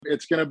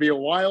It's going to be a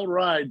wild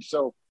ride,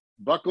 so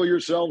buckle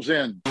yourselves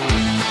in.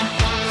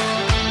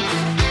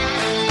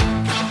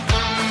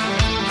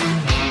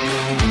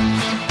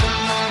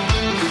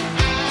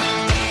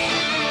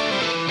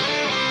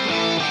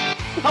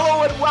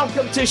 Hello and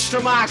welcome to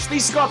Stramash, the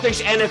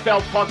Scottish NFL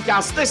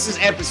podcast. This is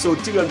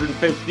episode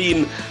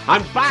 215.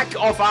 I'm back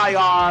off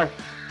IR.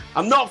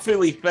 I'm not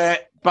fully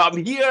fit, but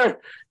I'm here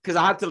because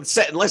I had to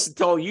sit and listen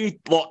to all you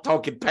lot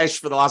talking pish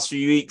for the last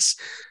few weeks.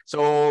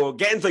 So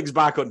getting things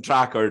back on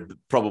track, or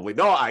probably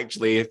not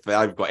actually, if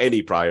I've got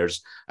any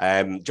priors.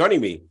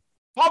 Joining me,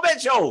 Paul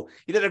Mitchell.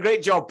 You did a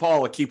great job,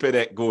 Paul, of keeping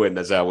it going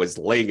as I was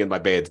laying in my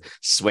bed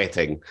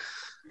sweating.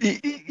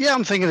 Yeah,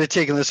 I'm thinking of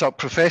taking this up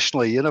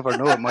professionally. You never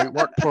know, it might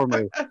work for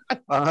me.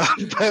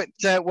 But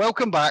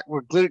welcome back.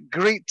 We're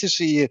great to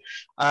see you.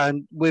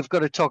 And we've got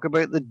to talk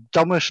about the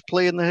dumbest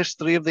play in the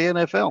history of the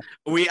NFL.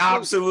 We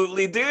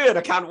absolutely do, and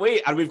I can't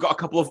wait. And we've got a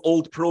couple of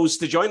old pros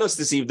to join us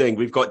this evening.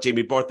 We've got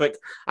Jamie Borthwick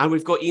and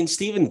we've got Ian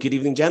Stephen. Good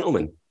evening,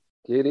 gentlemen.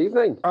 Good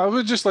evening. I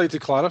would just like to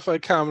clarify,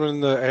 Cameron,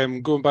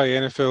 that going by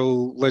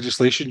NFL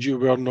legislation, you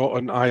were not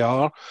on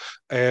IR.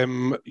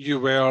 You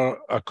were,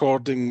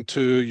 according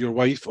to your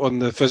wife, on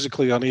the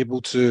physically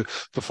unable to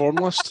perform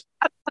list.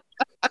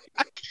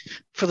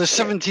 For the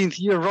 17th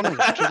year running.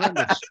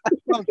 Tremendous.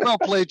 Well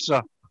played,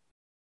 sir.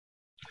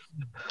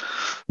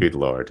 Good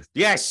Lord.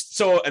 Yes,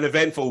 so an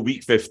eventful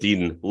week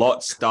 15.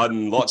 Lots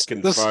done, lots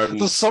confirmed.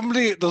 There's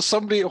somebody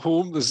at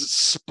home that's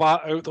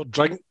spat out their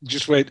drink,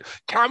 just went,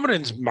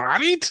 Cameron's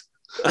married?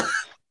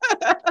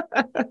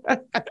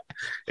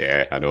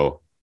 Yeah, I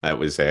know. It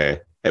was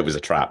a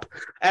trap.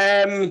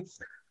 I'm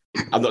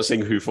not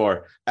saying who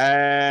for.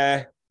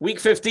 Week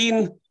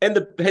 15 in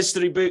the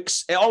history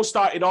books. It all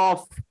started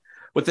off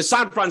with the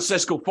San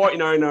Francisco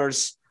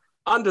 49ers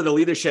under the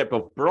leadership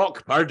of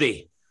Brock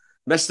Purdy,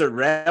 Mr.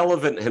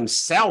 Relevant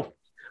himself.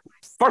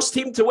 First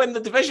team to win the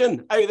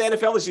division out of the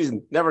NFL this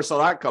season. Never saw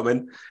that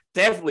coming.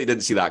 Definitely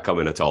didn't see that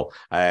coming at all.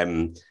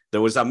 There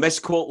was a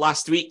misquote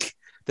last week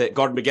that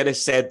Gordon McGuinness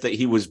said that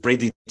he was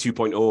Brady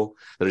 2.0.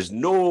 There is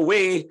no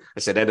way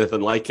I said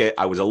anything like it.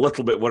 I was a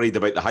little bit worried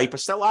about the hype. I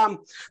still am.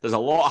 There's a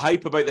lot of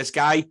hype about this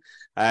guy.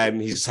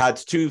 He's had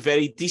two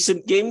very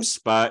decent games,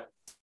 but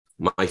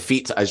my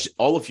feet, as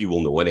all of you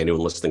will know, and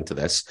anyone listening to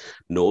this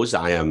knows,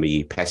 I am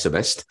a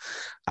pessimist.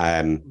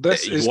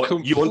 This is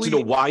you want to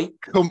know why?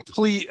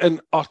 Complete and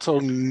utter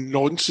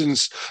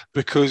nonsense,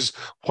 because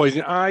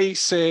when I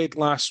said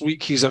last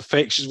week he's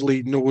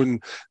affectionately known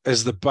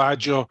as the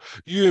Badger,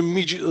 you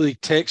immediately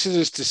texted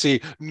us to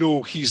say,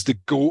 no, he's the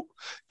GOAT.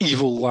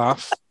 Evil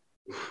laugh.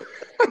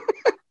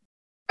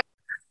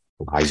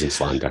 Lies and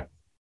slander.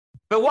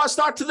 But what a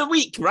start to the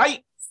week,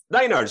 right?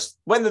 Niners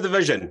win the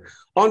division.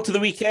 On to the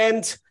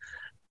weekend.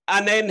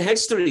 And then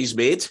history's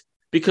made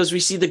because we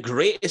see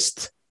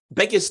the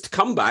biggest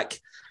comeback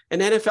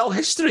in NFL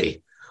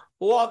history.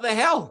 What the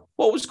hell?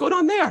 What was going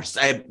on there?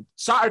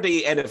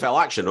 Saturday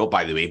NFL action. Oh,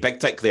 by the way, big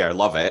tick there.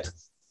 Love it.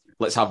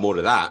 Let's have more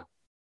of that.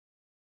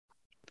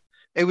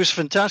 It was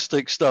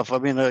fantastic stuff. I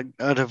mean, I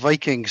had a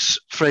Vikings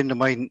friend of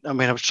mine. I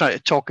mean, I was trying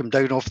to talk him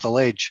down off the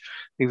ledge.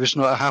 He was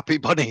not a happy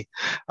bunny.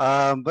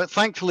 But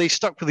thankfully, he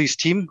stuck with his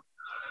team.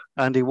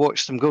 And he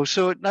watched them go.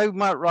 So now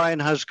Matt Ryan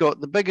has got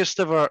the biggest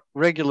ever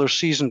regular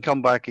season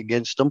comeback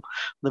against him,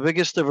 the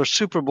biggest ever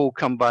Super Bowl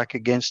comeback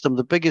against him,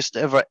 the biggest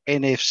ever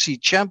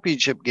NFC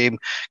Championship game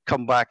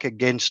comeback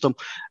against him.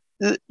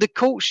 The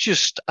Colts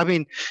just, I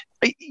mean,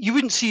 you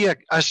wouldn't see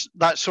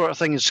that sort of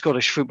thing in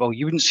Scottish football.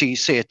 You wouldn't see,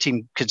 say, a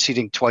team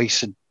conceding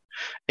twice in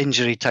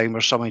injury time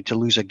or something to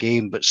lose a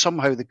game. But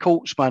somehow the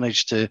Colts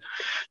managed to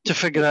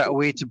figure out a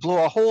way to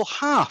blow a whole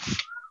half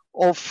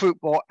of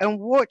football.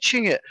 And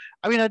watching it,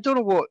 I mean, I don't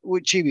know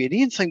what Jamie and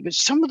Ian think, but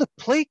some of the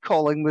play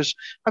calling was,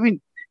 I mean,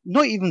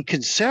 not even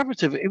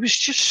conservative. It was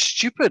just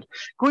stupid.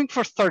 Going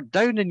for third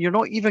down and you're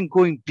not even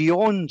going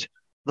beyond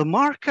the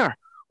marker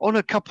on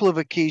a couple of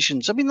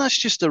occasions. I mean, that's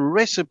just a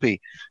recipe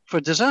for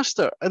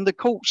disaster. And the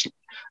Colts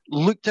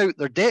looked out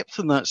their depth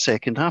in that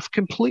second half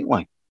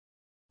completely.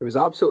 It was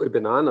absolutely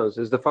bananas.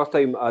 It was the first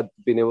time I'd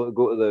been able to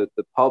go to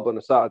the pub on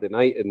a Saturday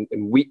night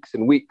in weeks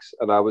and weeks,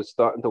 and I was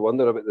starting to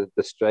wonder about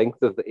the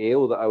strength of the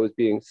ale that I was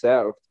being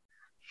served.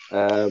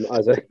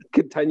 As I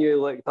continually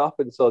looked up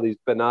and saw these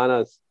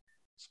bananas,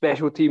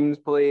 special teams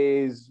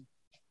plays,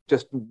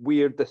 just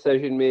weird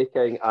decision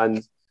making,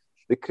 and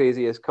the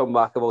craziest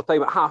comeback of all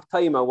time. At half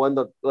time, I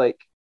wondered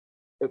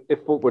if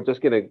folk were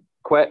just going to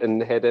quit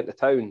and head into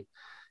town.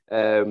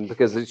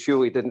 Because they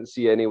surely didn't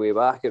see any way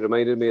back. It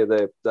reminded me of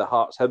the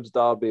Hearts-Hibs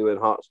derby when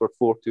Hearts were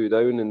 4-2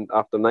 down, and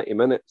after 90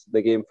 minutes,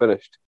 the game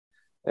finished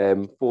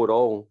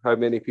 4-4. How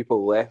many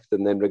people left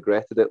and then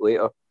regretted it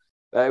later?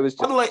 It was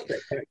just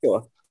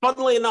spectacular.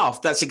 Funnily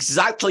enough, that's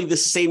exactly the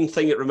same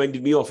thing it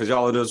reminded me of as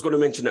well. And I was going to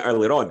mention it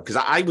earlier on because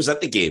I was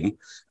at the game,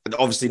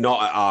 obviously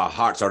not a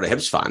Hearts or a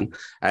Hibs fan.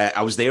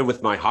 I was there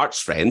with my Hearts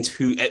friend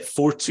who at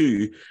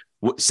 4-2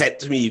 said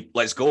to me,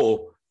 let's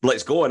go.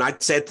 And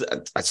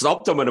I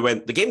stopped him and I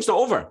went, the game's not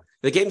over.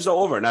 The game's not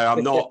over. Now,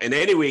 I'm not in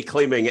any way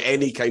claiming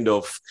any kind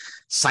of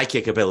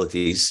psychic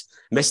abilities.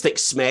 Mystic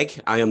Smeg,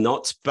 I am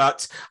not.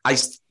 But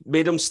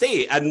made him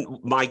stay. And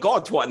my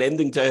God, what an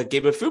ending to a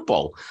game of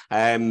football.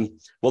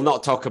 We'll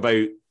not talk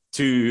about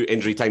 2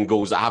 injury time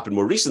goals that happened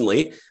more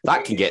recently.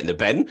 That can get in the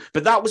bin.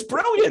 But that was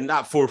brilliant,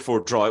 that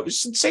 4-4 draw. It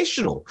was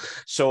sensational.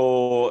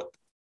 So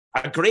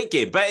a great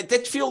game. But it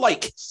did feel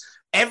like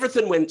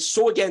everything went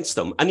so against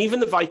them. And even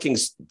the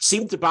Vikings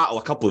seemed to battle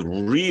a couple of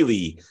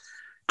really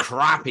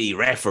crappy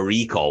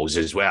referee calls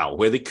as well,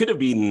 where they could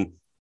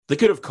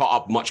have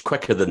caught up much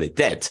quicker than they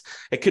did.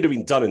 It could have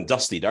been done and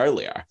dusted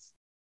earlier.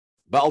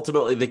 But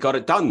ultimately, they got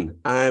it done.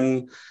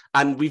 And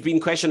we've been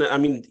questioning it. I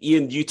mean,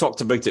 Ian, you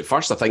talked about it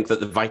first. I think that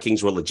the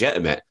Vikings were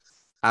legitimate.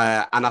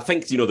 And I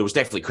think, there was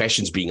definitely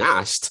questions being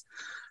asked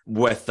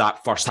with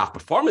that first half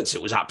performance.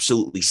 It was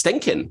absolutely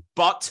stinking.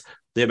 But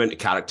the amount of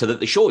character that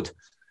they showed,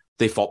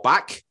 they fought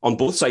back on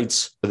both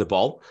sides of the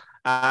ball.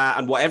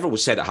 And whatever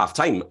was said at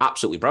halftime,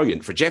 absolutely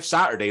brilliant. For Jeff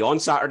Saturday,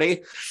 not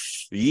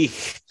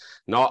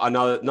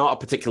a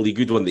particularly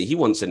good one that he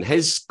wants in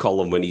his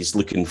column when he's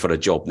looking for a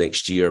job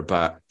next year.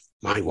 But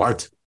my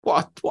word,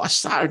 what a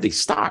Saturday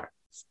start.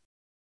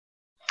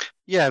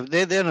 Yeah,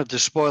 they then had to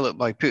spoil it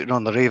by putting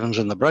on the Ravens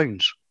and the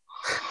Browns.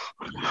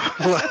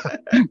 I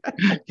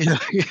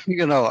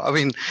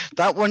mean,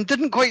 that one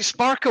didn't quite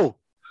sparkle,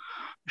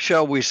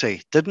 shall we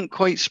say. Didn't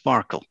quite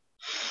sparkle.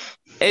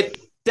 It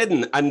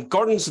didn't. And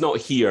Gordon's not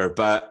here,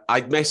 but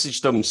I'd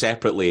messaged him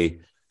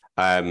separately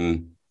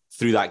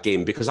through that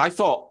game because I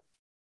thought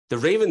the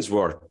Ravens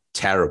were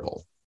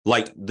terrible.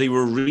 Like, they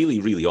were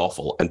really, really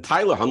awful. And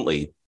Tyler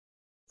Huntley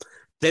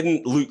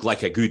didn't look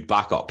like a good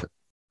backup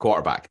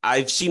quarterback.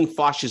 I've seen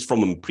flashes from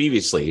him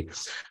previously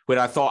where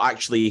I thought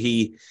actually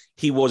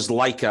he was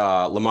like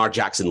a Lamar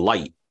Jackson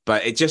light,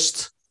 but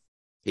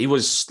he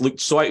looked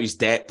so out of his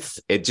depth.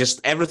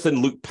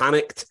 Everything looked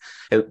panicked.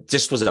 It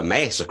just was a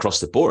mess across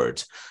the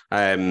board.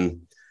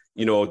 Gordon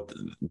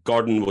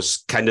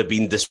was kind of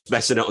been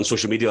dismissing it on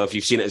social media. If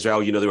you've seen it as well,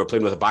 they were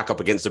playing with a backup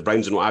against the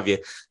Browns and what have you.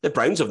 The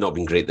Browns have not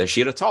been great this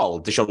year at all.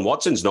 Deshaun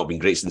Watson's not been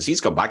great since he's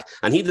come back,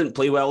 and he didn't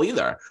play well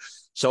either.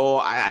 So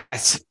I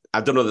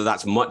don't know that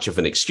that's much of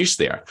an excuse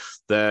there.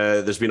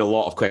 There's been a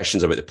lot of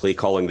questions about the play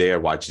calling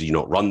there. Why did you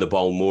not run the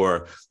ball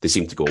more? They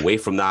seem to go away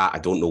from that. I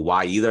don't know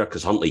why either,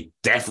 because Huntley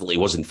definitely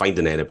wasn't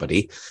finding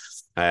anybody.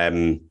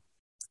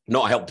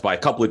 Not helped by a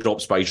couple of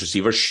drops by his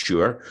receivers,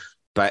 sure,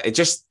 but it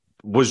just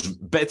was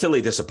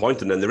bitterly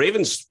disappointing. And the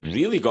Ravens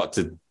really got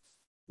to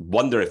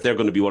wonder if they're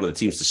going to be one of the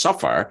teams to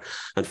suffer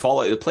and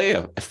fall out of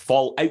the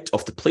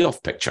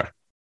playoff picture.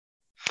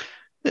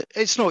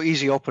 It's not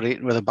easy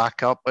operating with a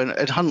backup.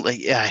 And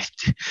Huntley,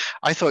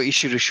 I thought he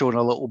should have shown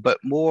a little bit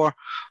more.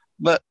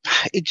 But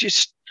it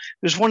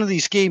was one of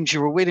these games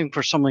you were waiting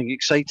for something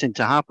exciting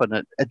to happen.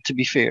 And to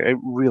be fair, it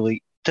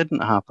really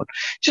didn't happen.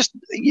 Just,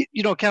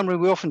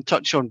 Cameron, we often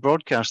touch on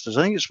broadcasters.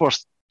 I think it's worth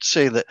to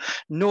say that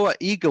Noah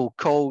Eagle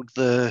called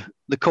the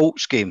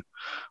Colts game.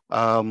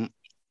 Now,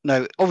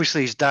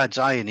 obviously, his dad's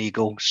Ian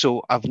Eagle,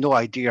 so I've no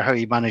idea how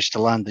he managed to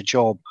land the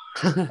job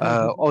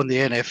on the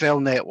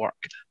NFL Network.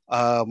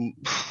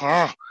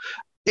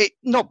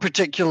 Not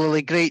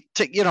particularly great.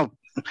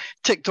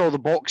 Ticked all the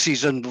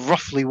boxes and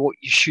roughly what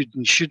you should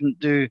and shouldn't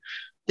do.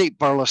 Nate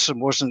Burleson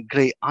wasn't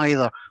great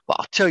either. But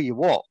I'll tell you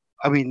what,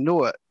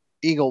 Noah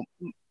Eagle,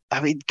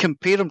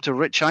 compare him to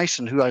Rich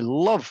Eisen, who I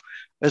love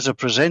as a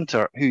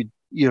presenter, who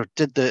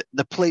did the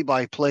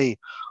play-by-play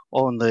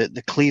on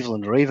the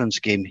Cleveland Ravens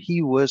game.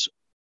 He was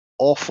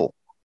awful.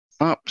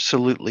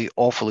 Absolutely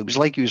awful. It was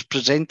like he was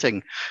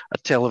presenting a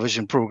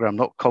television program,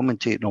 not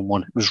commentating on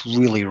one. It was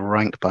really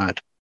rank bad.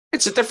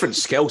 It's a different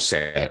skill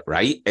set,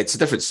 right? It's a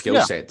different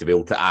skill set to be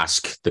able to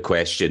ask the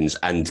questions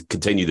and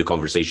continue the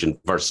conversation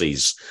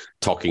versus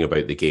talking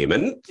about the game.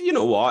 And you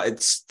know what?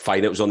 It's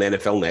fine. It was on the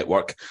NFL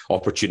Network.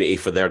 Opportunity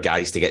for their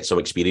guys to get some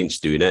experience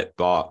doing it.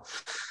 But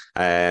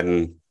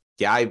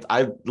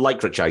I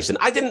like Rich Eisen.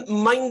 I didn't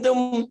mind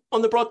him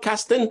on the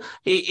broadcasting.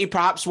 He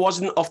perhaps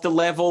wasn't of the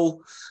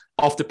level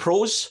of the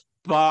pros,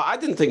 but I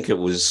didn't think it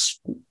was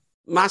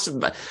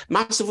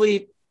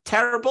massively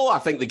terrible. I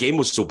think the game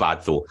was so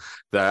bad, though,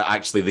 that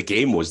actually the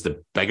game was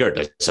the bigger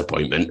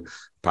disappointment.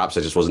 Perhaps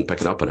I just wasn't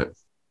picking up on it.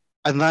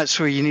 And that's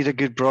where you need a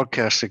good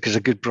broadcaster, because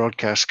a good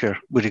broadcaster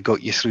would have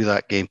got you through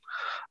that game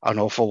an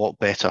awful lot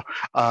better.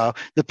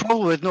 The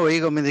problem with Noah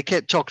Eagle, they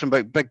kept talking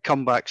about big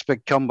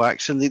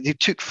comebacks, and they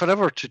took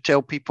forever to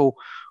tell people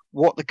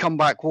what the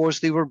comeback was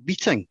they were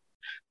beating.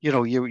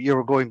 You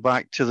were going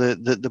back to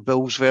the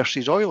Bills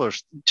versus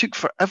Oilers. It took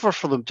forever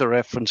for them to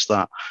reference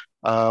that.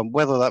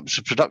 Whether that was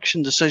a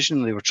production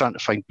decision, they were trying to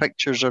find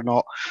pictures or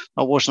not,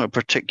 that wasn't a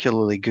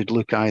particularly good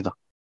look either.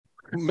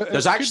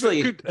 There's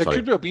it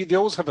could well be they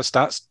always have a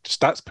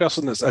stats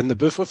person that's in the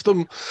booth with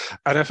them,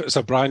 and if it's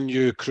a brand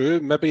new crew,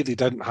 maybe they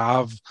didn't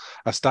have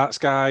a stats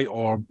guy,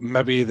 or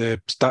maybe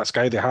the stats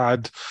guy they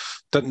had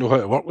didn't know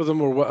how to work with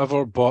them or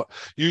whatever. But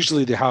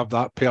usually they have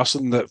that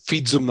person that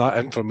feeds them that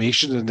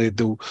information, and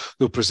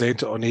they'll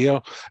present it on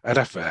air. And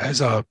if it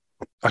is a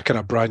kind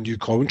of brand new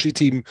commentary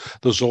team,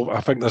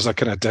 I think there's a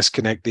kind of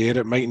disconnect there.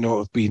 It might not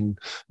have been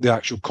the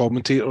actual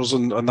commentators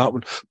on that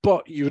one,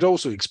 but you would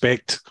also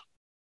expect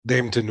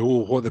them to know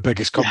what the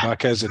biggest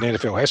comeback is in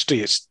NFL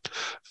history. It's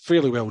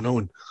fairly well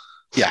known.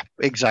 Yeah,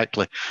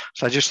 exactly.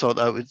 So I just thought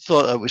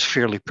that was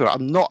fairly poor.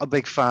 I'm not a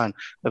big fan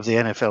of the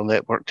NFL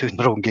Network doing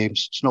their own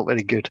games. It's not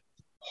very good.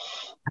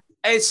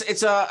 It's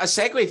a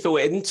segue, though,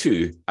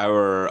 into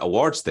our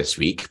awards this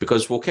week,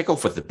 because we'll kick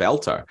off with the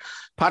Belter.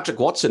 Patrick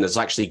Watson has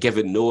actually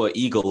given Noah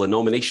Eagle a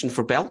nomination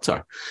for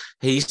Belter.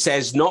 He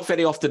says, not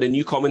very often a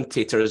new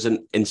commentator is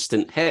an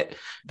instant hit,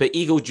 but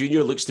Eagle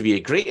Jr. looks to be a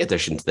great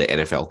addition to the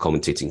NFL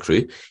commentating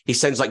crew. He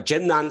sounds like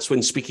Jim Nantz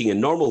when speaking in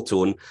normal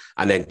tone,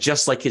 and then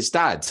just like his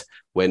dad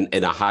when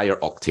in a higher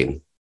octane.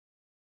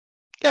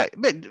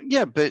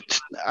 But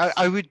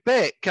I would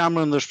bet,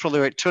 Cameron, there's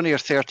probably about 20 or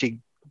 30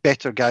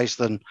 better guys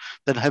than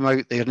him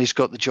out there, and he's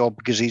got the job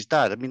because he's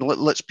dad. I mean,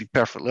 let's be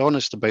perfectly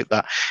honest about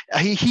that.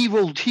 He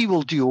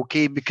will do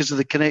okay because of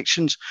the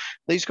connections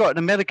that he's got. And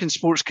American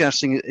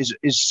sportscasting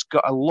is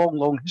got a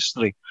long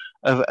history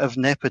of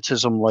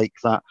nepotism like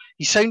that.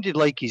 He sounded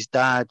like his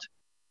dad.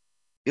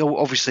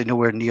 Obviously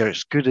nowhere near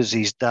as good as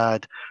his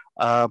dad.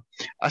 I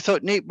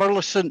thought Nate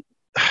Burleson,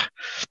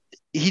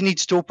 he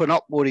needs to open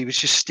up more. He was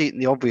just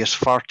stating the obvious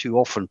far too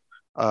often.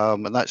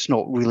 And that's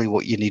not really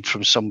what you need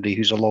from somebody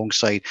who's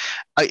alongside.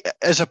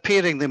 As a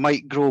pairing, they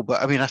might grow,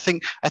 but I mean, I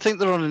think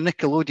they're on a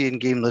Nickelodeon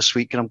game this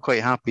week, and I'm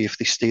quite happy if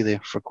they stay there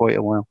for quite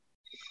a while.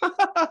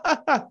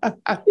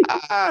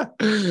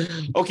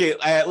 Okay,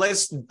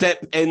 let's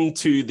dip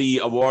into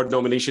the award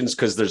nominations,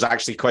 because there's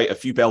actually quite a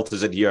few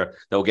belters in here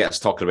that will get us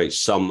talking about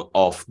some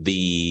of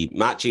the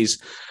matches.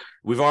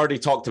 We've already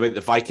talked about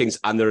the Vikings,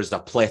 and there is a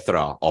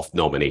plethora of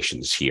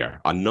nominations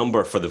here. A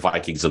number for the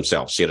Vikings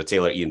themselves. Sarah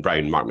Taylor, Ian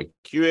Brown, Mark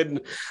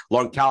McEwen.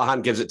 Lauren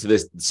Callahan gives it to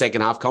the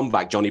second half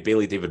comeback. Johnny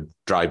Bailey, David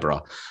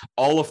Dryborough.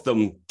 All of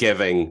them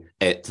giving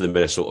it to the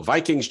Minnesota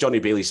Vikings. Johnny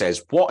Bailey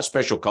says, what a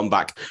special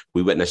comeback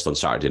we witnessed on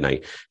Saturday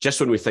night. Just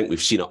when we think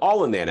we've seen it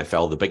all in the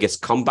NFL, the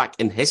biggest comeback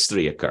in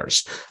history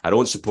occurs. I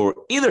don't support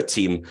either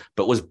team,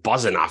 but was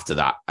buzzing after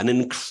that. An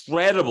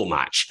incredible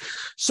match.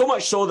 So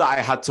much so that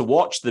I had to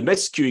watch the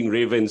miscuing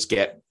Ravens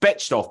get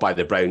bitched off by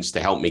the Browns to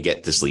help me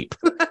get to sleep.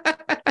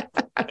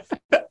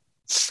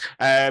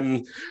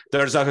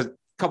 There's a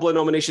couple of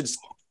nominations.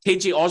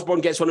 KJ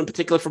Osborne gets one in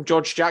particular from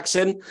George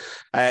Jackson.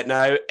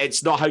 Now,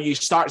 it's not how you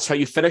start, it's how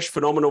you finish.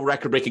 Phenomenal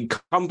record-breaking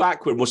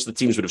comeback where most of the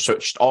teams would have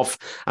switched off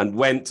and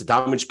went to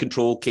damage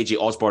control. KJ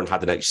Osborne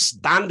had an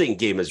outstanding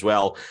game as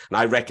well. And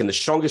I reckon the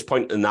strongest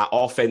point in that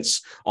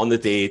offense on the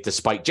day,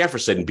 despite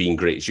Jefferson being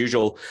great as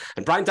usual.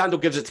 And Brian Daniel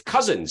gives it to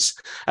Cousins.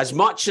 As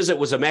much as it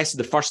was a mess in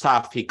the first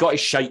half, he got his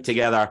shite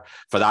together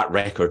for that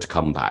record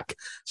comeback.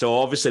 So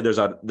obviously there's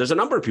a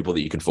number of people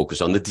that you can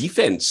focus on. The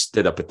defense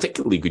did a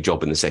particularly good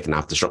job in the second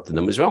half, disrupting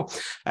them as well.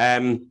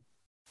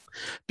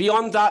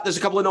 Beyond that, there's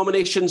a couple of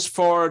nominations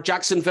for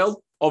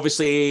Jacksonville.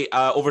 Obviously,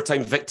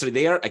 overtime victory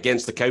there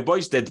against the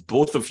Cowboys. Did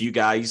both of you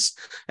guys,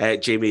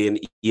 Jamie and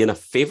Ian, a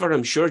favour?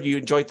 I'm sure you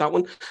enjoyed that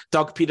one.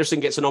 Doug Peterson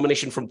gets a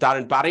nomination from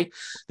Darren Barry.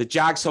 The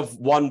Jags have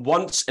won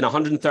once in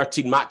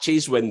 113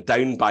 matches when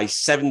down by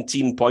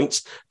 17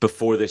 points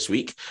before this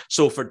week.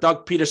 So for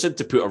Doug Peterson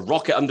to put a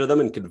rocket under them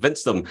and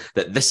convince them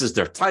that this is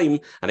their time,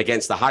 and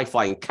against the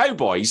high-flying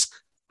Cowboys,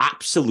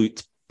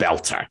 absolute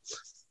belter.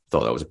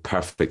 Thought that was a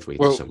perfect way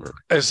to summarize.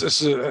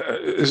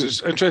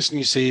 It's interesting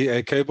you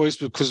say Cowboys,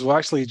 because we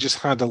actually just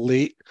had a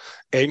late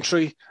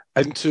entry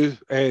into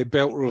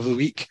Belter of the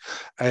Week,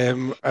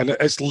 and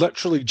it's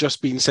literally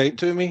just been sent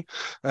to me.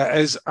 It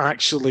is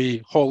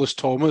actually Hollis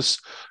Thomas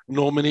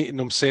nominating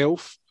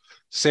himself,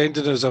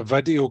 sending us a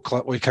video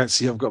clip. Well, you can't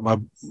see, I've got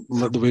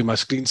the way my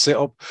screen's set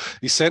up.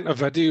 He sent a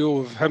video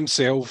of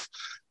himself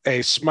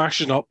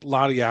smashing up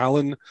Larry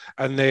Allen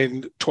and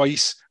then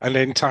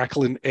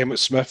tackling Emmitt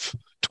Smith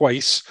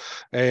twice.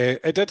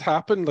 It did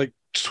happen like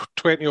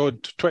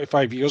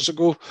 25 years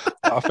ago.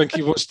 I think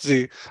he wants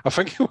to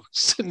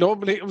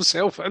nominate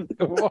himself in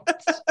the awards.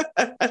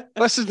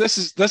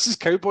 This is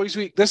Cowboys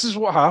Week. This is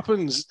what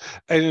happens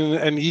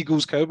in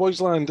Eagles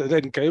Cowboys land.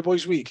 In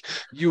Cowboys Week,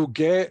 you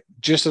get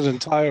just an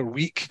entire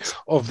week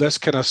of this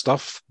kind of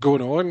stuff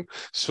going on.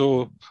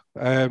 So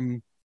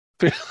fair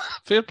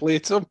play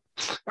to him.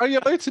 Are you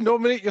allowed to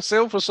nominate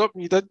yourself for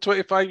something you did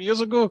 25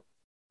 years ago?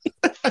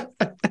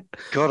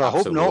 God, I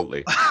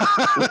Absolutely.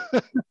 hope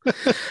not.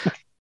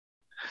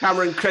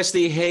 Cameron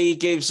Christie, he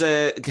gives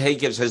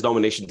his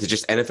nomination to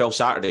just NFL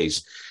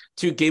Saturdays.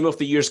 2 Game of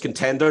the Year's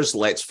contenders,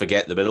 let's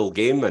forget the middle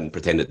game and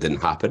pretend it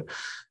didn't happen.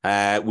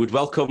 Would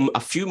welcome a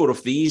few more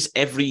of these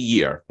every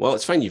year. Well,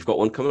 it's fine, you've got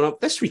one coming up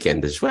this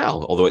weekend as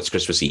well, although it's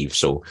Christmas Eve,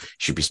 so you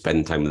should be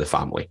spending time with the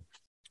family.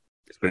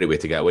 It's a great way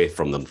to get away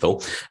from them,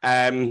 though.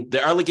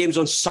 The early games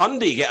on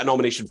Sunday get a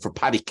nomination for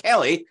Paddy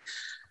Kelly.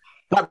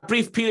 That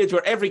brief period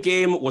where every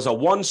game was a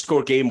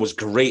one-score game was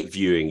great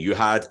viewing. You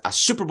had a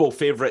Super Bowl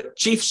favourite,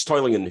 Chiefs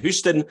toiling in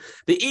Houston,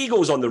 the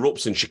Eagles on the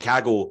ropes in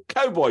Chicago,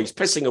 Cowboys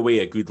pissing away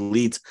a good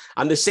lead,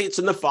 and the Saints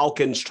and the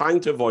Falcons trying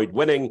to avoid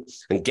winning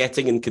and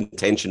getting in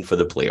contention for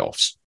the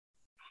playoffs.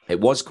 It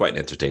was quite an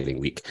entertaining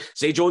week.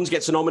 Zay Jones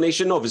gets a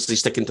nomination, obviously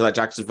sticking to that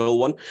Jacksonville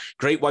one.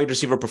 Great wide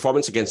receiver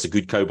performance against a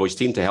good Cowboys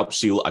team to help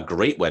seal a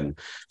great win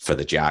for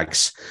the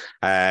Jags.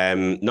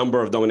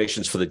 Number of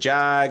nominations for the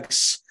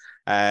Jags.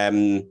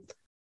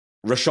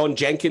 Rashawn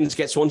Jenkins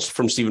gets one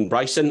from Stephen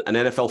Bryson, an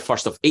NFL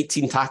first of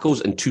 18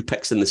 tackles and 2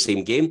 picks in the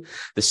same game,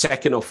 the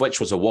second of which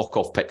was a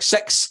walk-off pick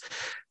 6.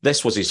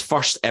 This was his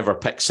first ever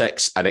pick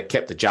 6, and it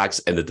kept the Jags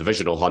in the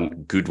divisional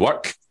hunt. Good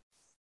work.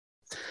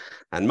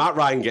 And Matt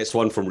Ryan gets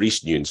one from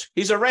Reese Nunes.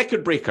 He's a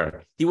record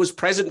breaker. He was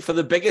present for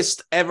the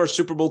biggest ever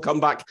Super Bowl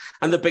comeback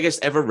and the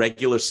biggest ever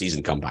regular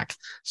season comeback.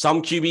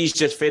 Some QBs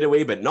just fade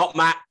away, but not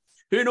Matt.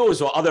 Who knows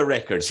what other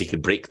records he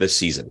could break this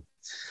season?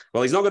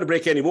 Well, he's not going to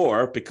break any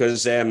more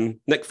because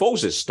Nick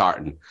Foles is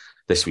starting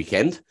this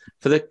weekend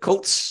for the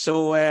Colts.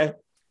 So the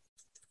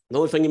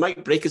only thing he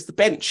might break is the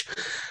bench.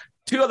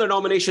 2 other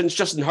nominations.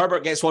 Justin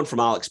Herbert gets one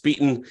from Alex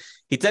Beaton.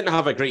 He didn't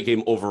have a great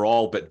game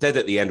overall, but did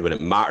at the end when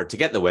it mattered to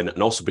get the win,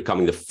 and also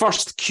becoming the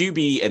first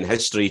QB in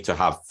history to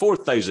have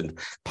 4,000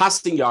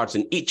 passing yards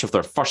in each of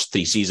their first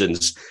 3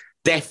 seasons.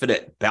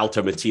 Definite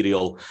belter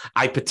material.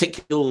 I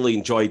particularly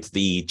enjoyed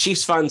the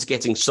Chiefs fans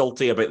getting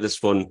salty about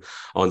this one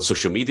on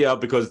social media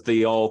because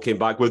they all came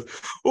back with,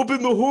 but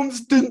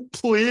Mahomes didn't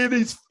play in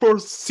his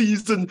first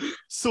season,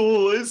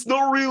 so it's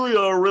not really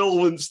a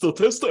relevant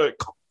statistic.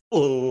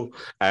 Of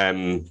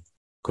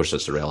course,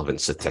 it's a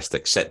relevant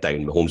statistic. Sit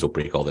down, Mahomes will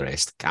break all the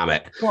rest. Damn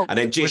it. Well, and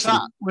then Jason...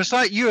 Was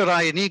that you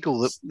or Ian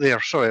Eagle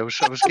there? Sorry, I was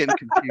getting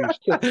confused.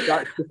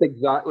 That's just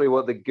exactly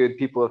what the good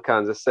people of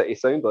Kansas City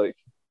sound like.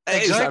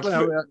 Exactly.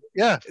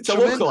 Yeah. It's a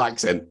local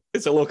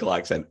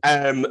accent.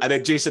 And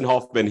then Jason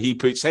Hoffman, he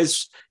puts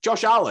his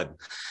Josh Allen.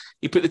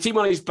 He put the team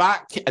on his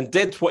back and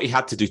did what he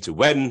had to do to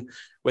win.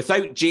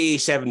 Without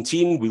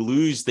JA-17, we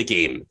lose the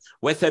game.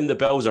 With him, the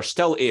Bills are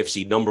still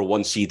AFC number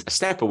 1 seed, a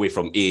step away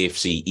from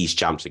AFC East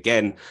champs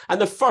again, and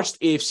the first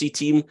AFC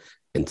team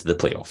into the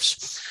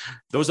playoffs.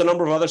 There was a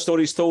number of other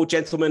stories told.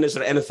 Gentlemen, is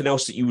there anything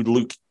else that you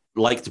would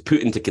like to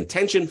put into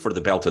contention for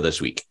the Belter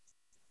this week?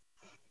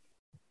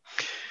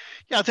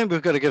 Yeah, I think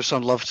we've got to give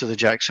some love to the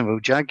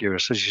Jacksonville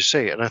Jaguars, as you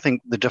say. And I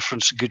think the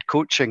difference good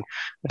coaching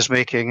is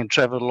making, and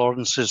Trevor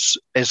Lawrence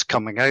is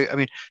coming out. I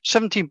mean,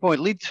 17-point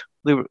lead,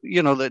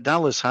 that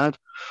Dallas had.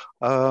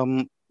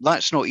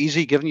 That's not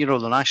easy, given,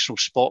 the national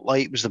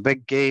spotlight. It was the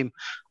big game.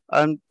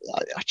 And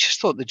I just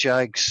thought the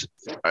Jags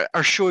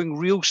are showing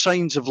real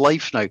signs of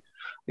life now.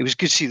 It was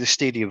good to see the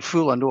stadium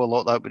full. I know a lot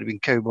of that would have been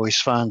Cowboys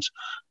fans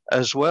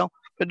as well.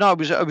 But no, I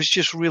was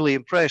just really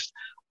impressed.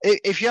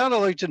 If you are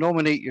allowed to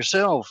nominate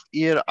yourself,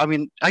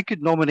 I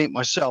could nominate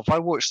myself. I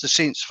watched the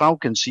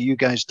Saints-Falcons, so you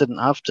guys didn't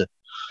have to.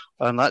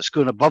 And that's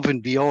going above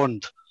and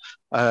beyond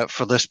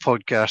for this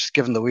podcast,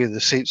 given the way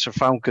the Saints or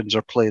Falcons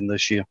are playing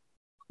this year.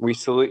 We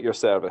salute your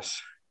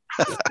service.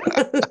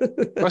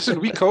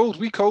 Listen, we called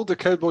the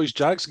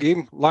Cowboys-Jags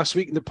game last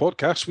week in the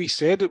podcast. We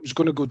said it was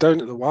going to go down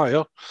to the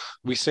wire.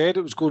 We said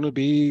it was going to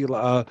be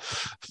a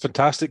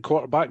fantastic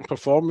quarterback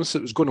performance.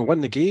 It was going to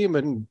win the game,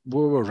 and we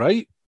were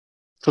right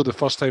for the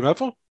first time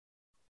ever.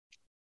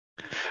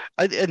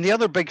 And the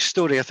other big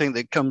story I think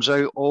that comes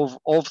out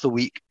of the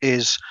week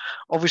is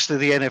obviously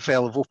the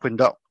NFL have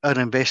opened up an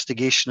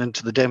investigation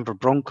into the Denver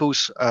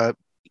Broncos and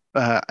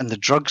the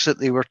drugs that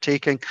they were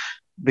taking,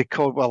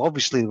 because, well,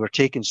 obviously they were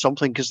taking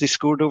something because they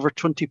scored over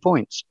 20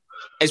 points.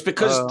 It's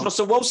because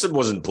Russell Wilson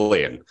wasn't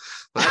playing.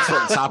 That's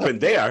what's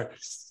happened there.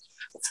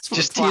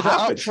 Just teeing it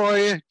up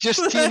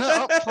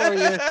for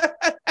you.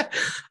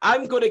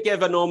 I'm going to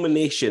give a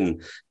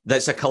nomination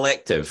that's a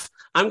collective.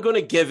 I'm going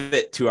to give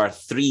it to our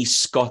 3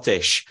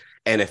 Scottish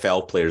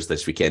NFL players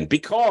this weekend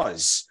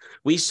because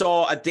we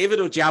saw a David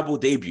Ojabo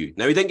debut.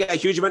 Now, he didn't get a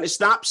huge amount of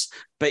snaps,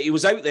 but he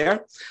was out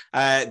there.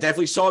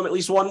 Definitely saw him at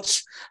least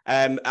once.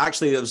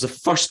 Actually, it was the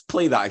first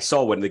play that I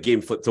saw when the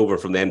game flipped over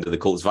from the end of the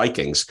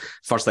Colts-Vikings.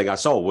 First thing I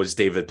saw was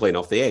David playing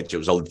off the edge. It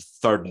was a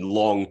 3rd and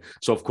long,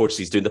 so of course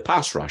he's doing the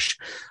pass rush.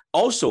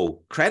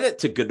 Also, credit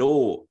to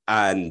Gano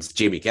and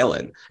Jamie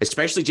Gillen,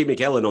 especially Jamie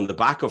Gillen on the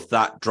back of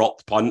that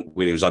dropped punt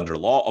where he was under a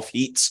lot of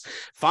heat.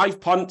 5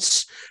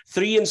 punts,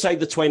 3 inside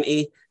the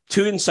 20,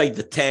 2 inside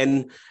the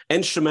 10,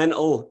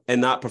 instrumental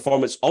in that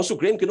performance. Also,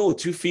 Graham Gano,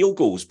 2 field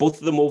goals, both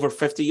of them over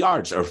 50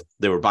 yards, or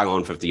they were bang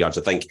on 50 yards,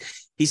 I think.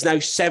 He's now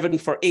 7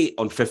 for 8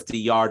 on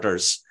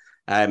 50-yarders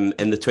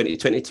in the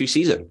 2022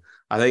 season.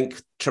 I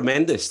think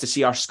tremendous to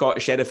see our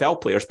Scottish NFL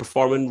players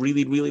performing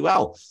really, really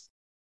well.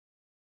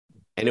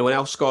 Anyone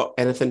else got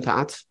anything to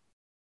add?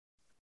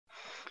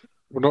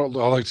 We're not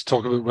allowed to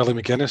talk about Willie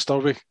McGuinness, are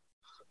we?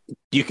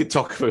 You could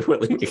talk about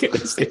Willie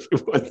McGuinness if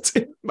you want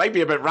to. Might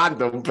be a bit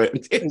random, but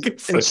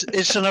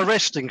it's an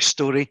arresting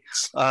story.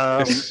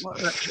 That's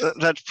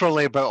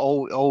probably about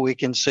all we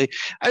can say.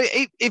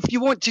 If you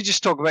want to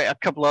just talk about a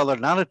couple of other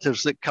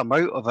narratives that come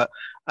out of it,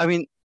 I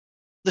mean,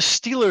 the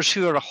Steelers,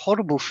 who are a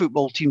horrible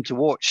football team to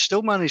watch,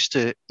 still managed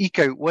to eke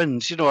out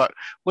wins.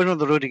 Win on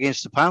the road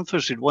against the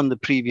Panthers, who'd won the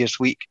previous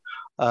week.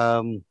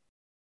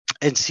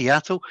 in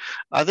Seattle.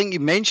 I think you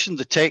mentioned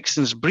the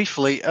Texans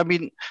briefly. I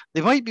mean,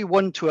 they might be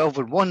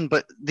 1-12-1,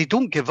 but they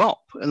don't give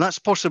up. And that's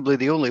possibly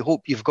the only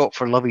hope you've got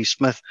for Lovie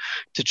Smith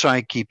to try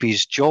and keep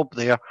his job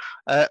there.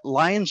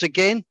 Lions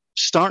again,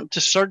 starting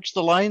to surge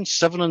the Lions,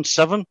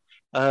 7-7.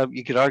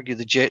 You could argue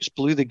the Jets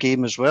blew the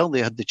game as well.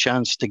 They had the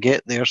chance to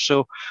get there.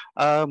 So,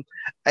 and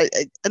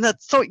I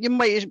thought you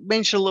might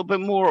mention a little bit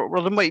more,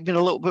 or there might have been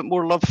a little bit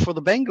more love for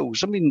the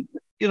Bengals. I mean,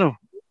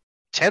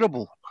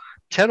 terrible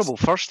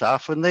first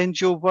half, and then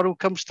Joe Burrow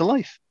comes to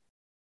life.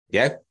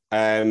 Yeah,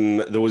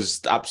 there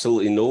was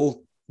absolutely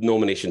no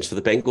nominations for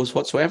the Bengals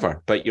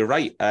whatsoever. But you're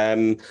right,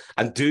 and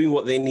doing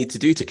what they need to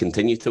do to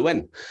continue to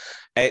win.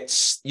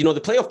 It's, the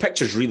playoff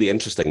picture is really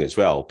interesting as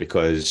well,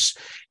 because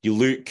you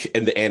look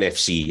in the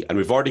NFC and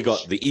we've already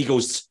got the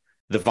Eagles,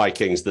 the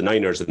Vikings, the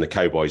Niners and the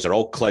Cowboys are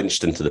all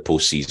clinched into the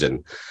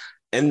postseason.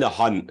 In the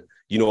hunt,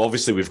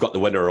 obviously we've got the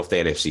winner of the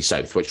NFC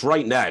South, which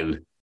right now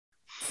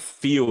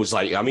feels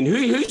like,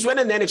 who's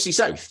winning the NFC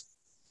South?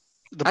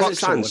 The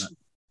Bucs will win it.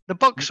 The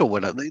Bucs will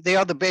win it. They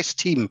are the best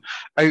team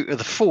out of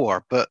the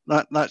four, but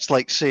that's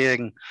like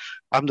saying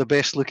I'm the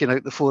best looking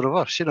out the four of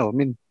us.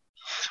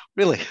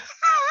 Really.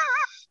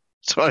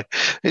 Sorry,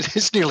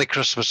 it's nearly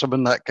Christmas. I'm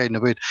in that kind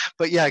of mood.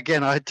 But yeah,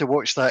 again, I had to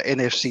watch that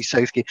NFC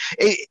South game.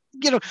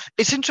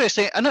 It's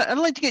interesting, and I'd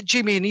like to get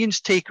Jamie and Ian's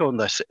take on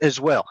this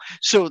as well.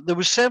 So there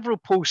were several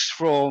posts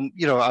from,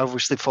 I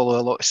obviously follow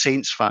a lot of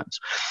Saints fans,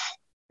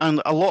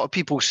 and a lot of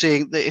people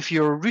saying that if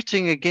you're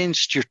rooting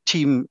against your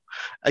team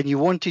and you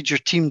wanted your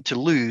team to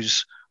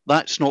lose,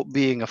 that's not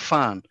being a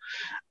fan.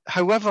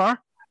 However,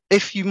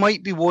 if you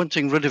might be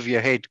wanting rid of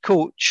your head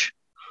coach,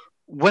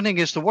 winning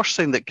is the worst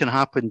thing that can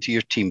happen to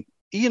your team.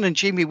 Ian and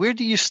Jamie, where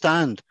do you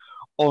stand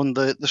on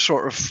the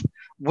sort of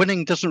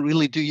winning doesn't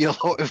really do you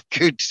a lot of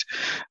good,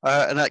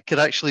 and that could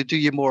actually do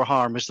you more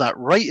harm? Is that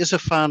right as a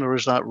fan, or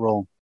is that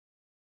wrong?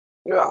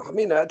 Yeah,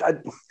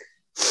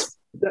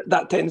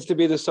 that tends to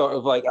be the sort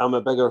of like, I'm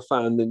a bigger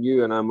fan than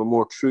you and I'm a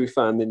more true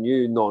fan than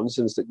you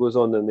nonsense that goes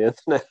on the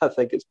internet. I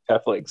think it's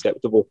perfectly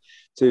acceptable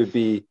to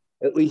be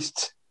at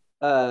least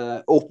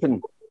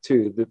open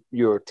to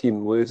your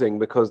team losing,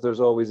 because there's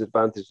always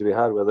advantage to be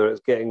had, whether it's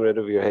getting rid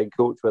of your head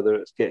coach, whether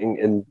it's getting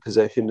in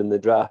position in the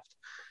draft,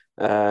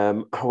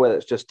 whether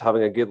it's just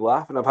having a good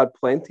laugh. And I've had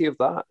plenty of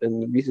that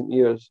in recent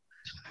years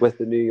with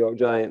the New York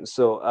Giants.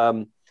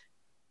 So,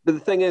 but the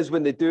thing is,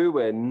 when they do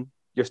win,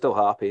 you're still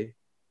happy.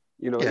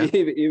 Yeah.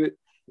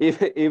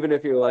 Even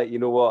if you're like,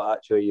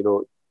 actually,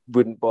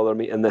 wouldn't bother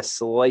me in the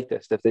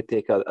slightest if they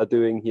take a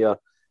doing here.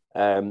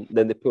 Then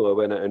they pull a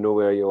win out of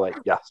nowhere. You're like,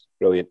 yes,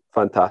 brilliant,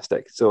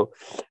 fantastic. So,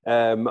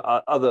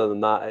 other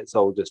than that, it's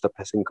all just a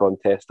pissing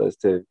contest as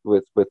to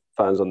with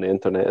fans on the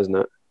internet, isn't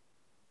it?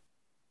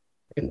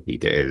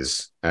 Indeed, it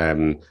is.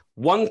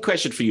 One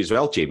question for you as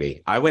well,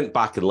 Jamie. I went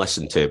back and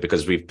listened to,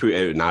 because we've put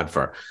out an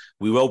advert.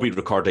 We will be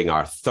recording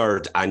our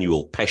 3rd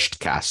annual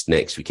Pishtcast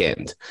next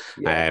weekend.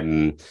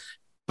 Yeah.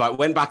 But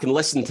went back and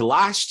listened to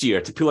last year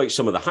to pull out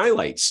some of the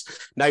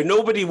highlights. Now,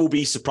 nobody will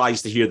be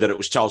surprised to hear that it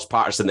was Charles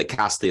Patterson that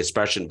cast the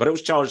aspersion, but it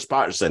was Charles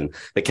Patterson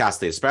that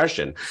cast the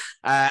aspersion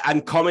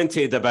and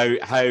commented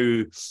about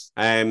how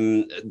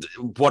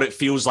what it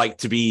feels like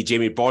to be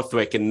Jamie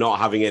Borthwick and not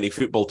having any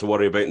football to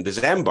worry about in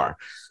December.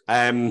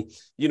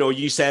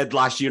 You said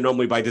last year,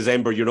 normally by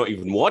December, you're not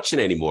even watching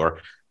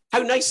anymore. How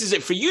nice is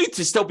it for you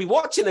to still be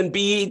watching and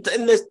be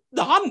in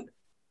the hunt?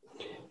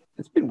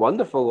 It's been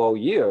wonderful all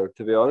year,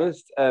 to be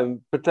honest,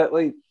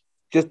 particularly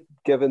just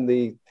given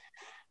the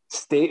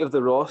state of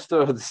the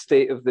roster, the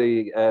state of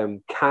the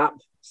cap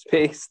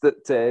space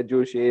that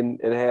Joe Schoen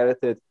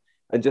inherited,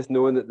 and just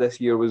knowing that this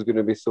year was going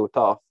to be so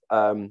tough,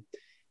 to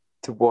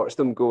watch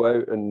them go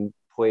out and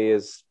play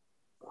as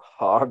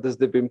hard as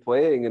they've been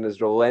playing and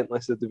as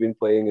relentless as they've been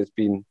playing has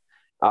been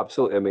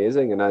absolutely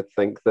amazing. And I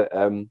think that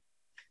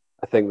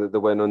the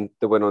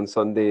win on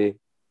Sunday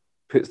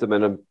puts them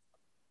in an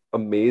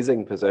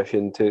amazing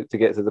position to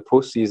get to the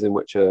postseason,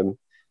 which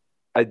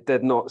I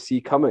did not see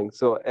coming.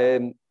 So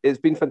it's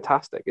been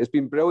fantastic. It's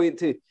been brilliant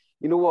to,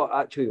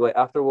 actually, like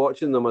after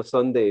watching them on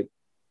Sunday,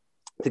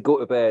 to go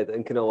to bed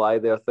and kind of lie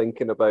there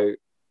thinking about,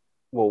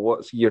 well,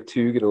 what's year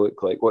 2 going to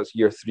look like? What's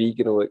year 3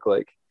 going to look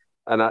like?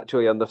 And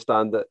actually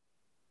understand that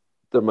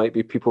there might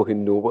be people who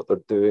know what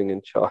they're doing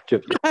in charge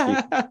of your team.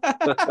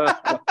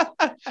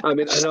 I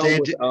mean, I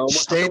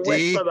almost have to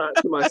whisper that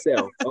to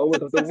myself. I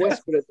almost have to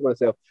whisper it to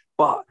myself.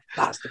 But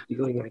that's the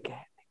feeling I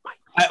get.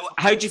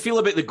 How do you feel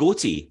about the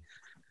goatee?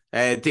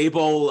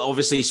 Dayball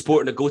obviously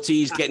sporting a goatee.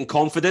 He's getting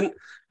confident.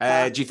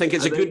 Do you think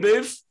it's a good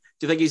move?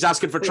 Do you think he's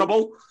asking for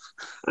trouble?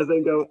 I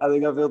think I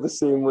feel the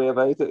same way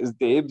about it as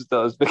Dabes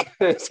does,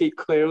 because he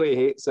clearly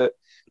hates it,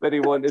 but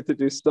he wanted to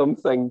do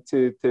something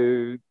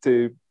to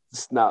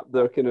snap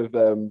their kind of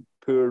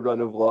poor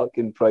run of luck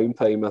in prime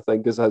time, I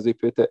think, is as he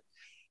put it.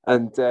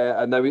 And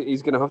now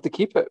he's going to have to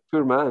keep it.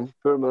 Poor man.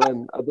 I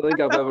don't think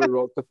I've ever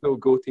rocked a full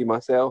goatee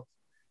myself.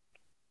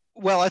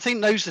 Well, I think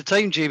now's the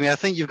time, Jamie. I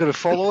think you've got to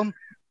follow him.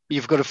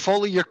 You've got to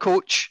follow your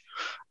coach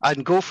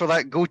and go for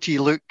that goatee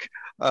look.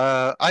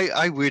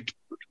 I would,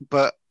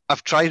 but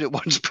I've tried it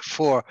once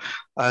before,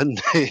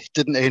 and it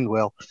didn't end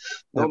well.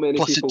 Not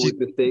many people would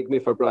mistake me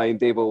for Brian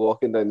Dable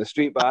walking down the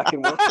street, but I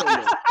can work on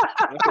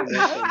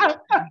that.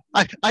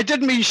 I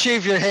didn't mean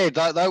shave your head.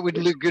 That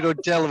wouldn't look good on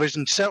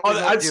television. Certainly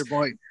not your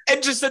boy.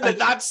 Interesting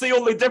that's the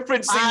only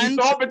difference that you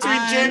thought between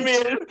Jamie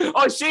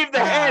and shave the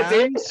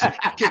head.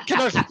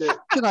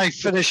 Can I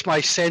finish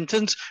my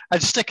sentence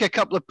and stick a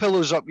couple of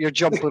pillows up your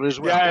jumper as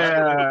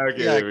well?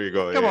 Okay, there we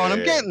go. Come on,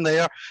 I'm getting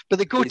there. But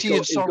the goatee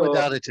in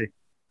solidarity.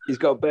 He's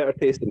got better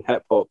taste in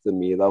hip hop than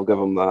me, and I'll give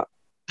him that.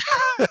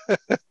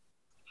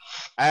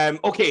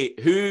 Okay,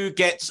 who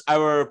gets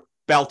our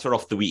belter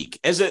of the week?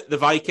 Is it the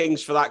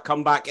Vikings for that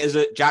comeback? Is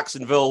it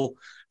Jacksonville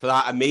for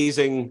that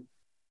amazing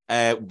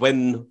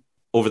win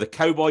over the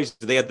Cowboys?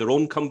 They had their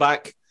own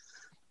comeback.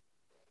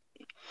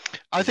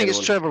 I think it's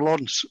Trevor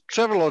Lawrence.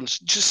 Trevor Lawrence,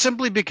 just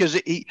simply because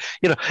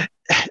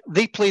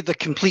they played the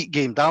complete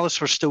game. Dallas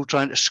were still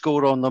trying to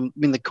score on them. I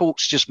mean, the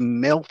Colts just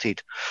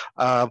melted.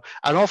 I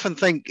often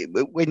think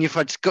when you've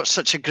got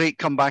such a great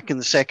comeback in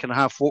the second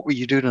half, what were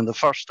you doing in the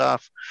first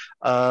half?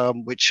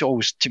 Which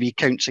always to me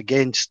counts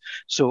against.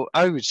 So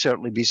I would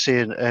certainly be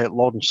saying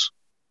Lawrence.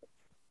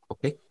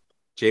 Okay,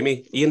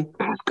 Jamie, Ian,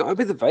 it's got to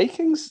be the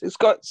Vikings. It's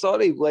got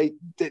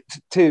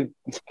to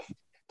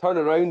turn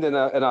around in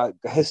a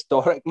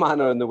historic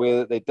manner in the way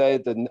that they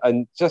did,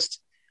 and just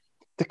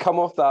to come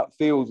off that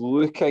field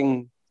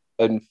looking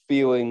and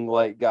feeling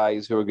like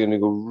guys who are going to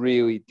go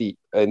really deep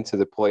into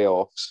the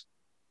playoffs.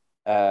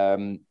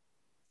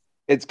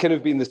 It's kind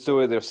of been the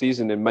story of their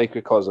season in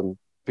microcosm.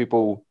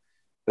 People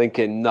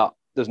thinking, nah,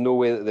 there's no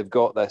way that they've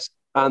got this,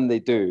 and they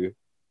do.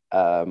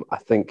 I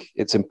think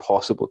it's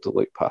impossible to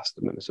look past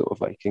the Minnesota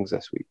Vikings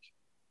this week.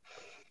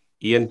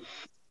 Ian?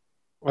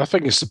 I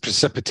think it's the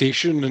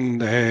precipitation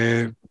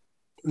in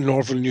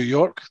Northern New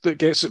York that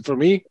gets it for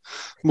me.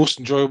 Most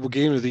enjoyable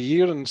game of the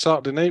year on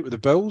Saturday night with the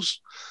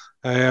Bills.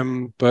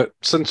 But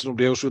since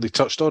nobody else really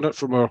touched on it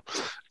from our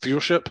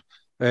viewership,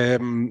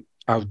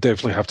 I would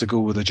definitely have to go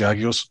with the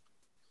Jaguars.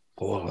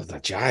 Oh, the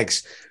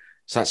Jags.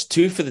 So that's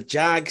 2 for the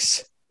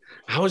Jags.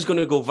 I was going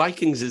to go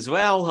Vikings as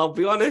well, I'll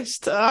be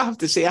honest. I have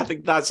to say, I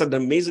think that's an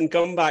amazing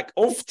comeback.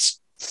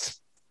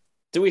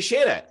 Do we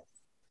share it?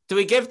 Do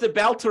we give the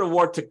Belter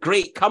Award to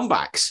great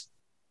comebacks,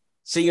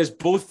 seeing as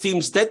both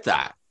teams did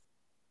that?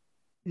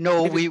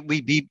 No, we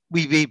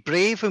be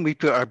brave and we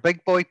put our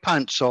big boy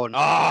pants on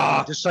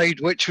and decide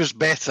which was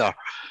better,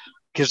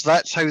 because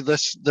that's how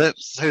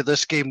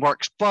this game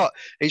works. But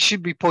it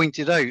should be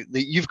pointed out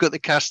that you've got the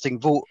casting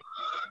vote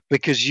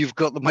because you've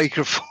got the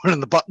microphone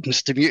and the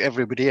buttons to mute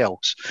everybody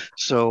else.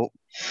 So,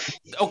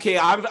 okay,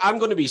 I'm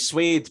going to be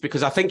swayed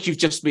because I think you've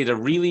just made a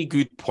really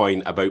good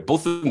point about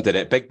both of them did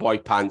it, big boy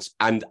pants,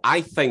 and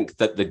I think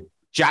that the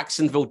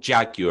Jacksonville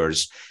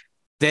Jaguars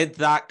did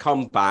that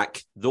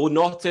comeback, though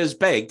not as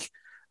big,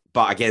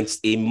 but against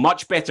a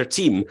much better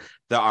team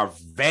that are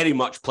very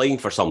much playing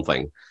for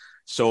something.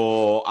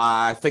 So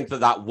I think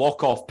that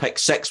walk-off pick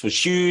 6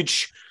 was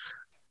huge.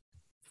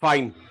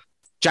 Fine.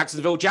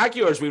 Jacksonville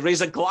Jaguars, we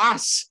raise a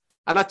glass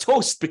and a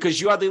toast because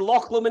you are the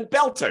Loch Lomond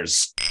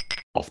Belters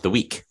of the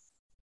week.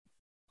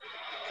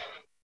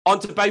 On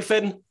to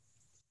Bowfin.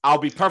 I'll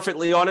be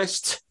perfectly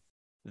honest.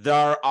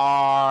 There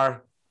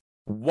are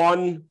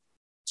 1,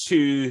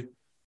 2,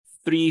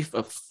 3,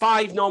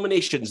 5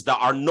 nominations that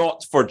are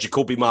not for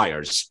Jakobi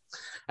Meyers.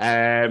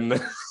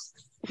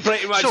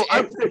 Pretty much.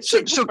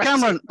 So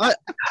Cameron,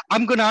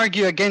 I'm going to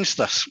argue against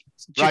this.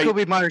 Right.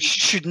 Jakobi Meyers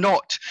should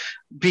not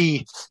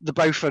be the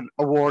Bowfin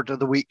Award of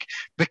the Week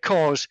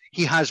because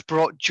he has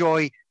brought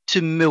joy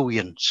to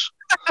millions.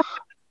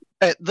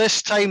 At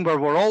this time where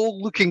we're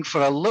all looking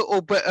for a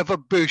little bit of a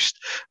boost,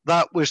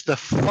 that was the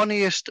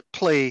funniest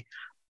play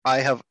I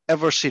have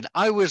ever seen.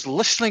 I was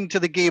listening to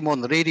the game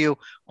on the radio.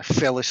 I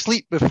fell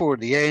asleep before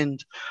the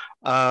end.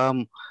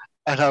 And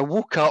I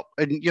woke up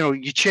and,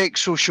 you check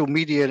social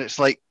media and it's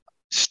like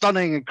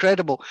stunning,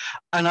 incredible.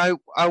 And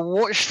I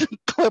watched the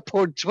clip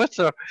on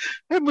Twitter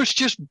and was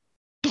just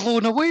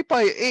blown away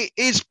by it. It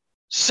is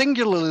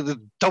singularly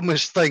the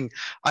dumbest thing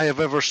I have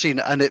ever seen.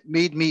 And it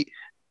made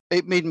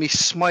me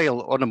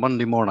smile on a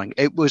Monday morning.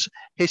 It was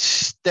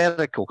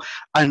hysterical.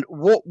 And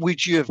what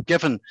would you have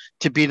given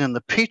to being in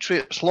the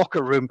Patriots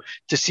locker room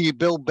to see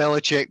Bill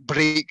Belichick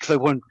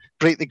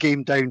break the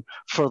game down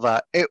for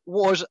that? It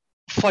was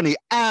funny.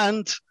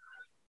 And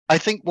I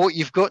think what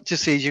you've got to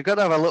say is you've got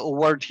to have a little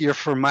word here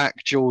for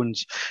Mac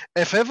Jones.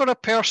 If ever a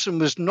person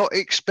was not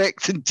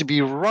expecting to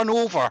be run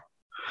over,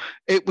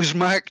 it was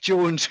Mac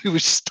Jones, who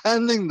was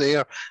standing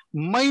there,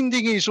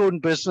 minding his own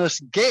business,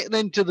 getting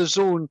into the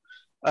zone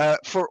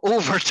for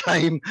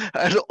overtime,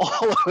 and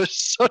all of a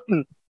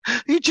sudden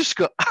he just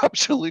got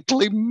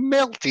absolutely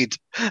melted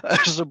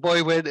as the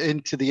boy went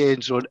into the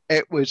end zone.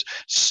 It was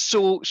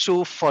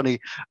so funny,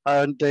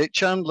 and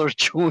Chandler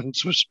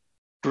Jones was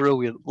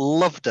brilliant,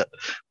 loved it.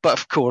 But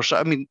of course,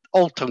 I mean,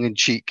 all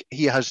tongue-in-cheek,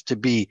 he has to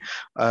be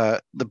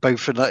the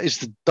Bowfin. That is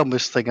the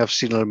dumbest thing I've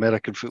seen on an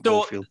American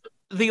football field.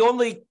 The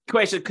only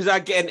question, because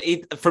again,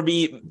 for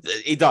me,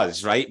 he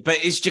does, right?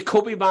 But is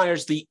Jakobi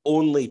Meyers the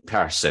only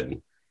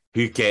person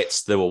who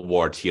gets the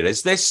award here.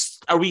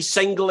 Are we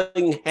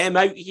singling him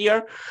out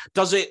here?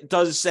 Does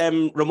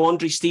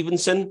Ramondre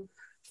Stevenson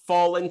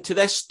fall into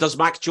this? Does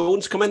Mac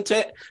Jones come into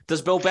it?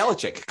 Does Bill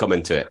Belichick come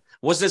into it?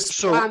 Was this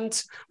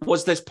planned?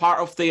 Was this part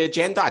of the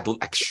agenda?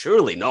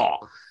 Surely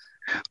not.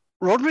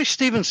 Rodri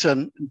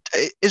Stevenson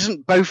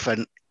isn't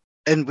boufing,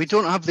 and we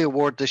don't have the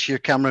award this year,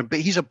 Cameron, but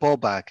he's a ball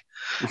bag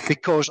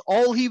because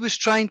all he was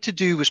trying to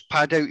do was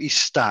pad out his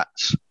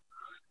stats.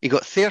 He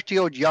got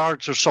 30-odd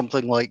yards or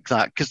something like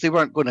that because they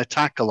weren't going to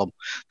tackle him.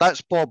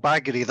 That's ball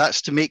baggery.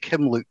 That's to make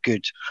him look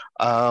good.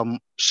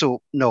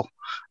 So, no.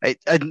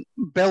 And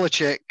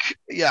Belichick,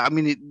 yeah, I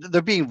mean,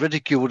 they're being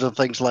ridiculed and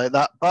things like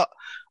that. But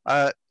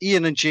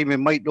Ian and Jamie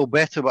might know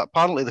better, but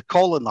apparently the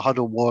call in the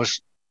huddle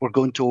was, we're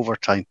going to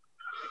overtime.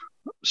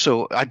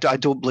 So I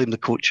don't blame the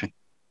coaching.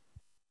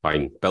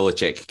 Fine.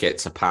 Belichick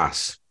gets a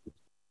pass.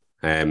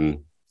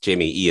 Jamie,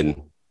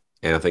 Ian,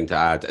 anything to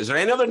add? Is there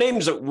any other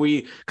names that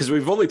because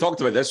we've only talked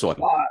about this one.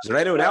 Is there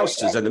anyone else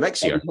who's in the mix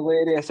here? It was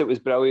hilarious. It was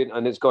brilliant,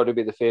 and it's got to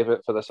be the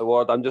favourite for this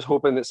award. I'm just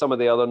hoping that some of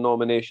the other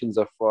nominations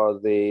are for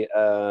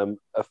the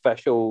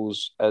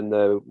officials in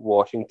the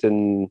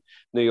Washington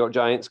New York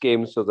Giants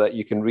game so that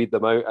you can read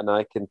them out and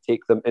I can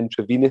take them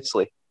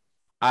intravenously.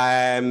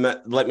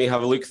 Let me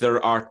have a look.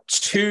 There are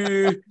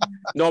 2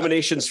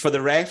 nominations for the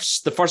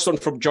refs. The first one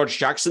from George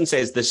Jackson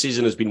says this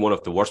season has been one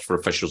of the worst for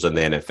officials in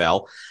the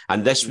NFL.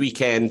 And this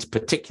weekend,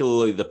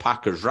 particularly the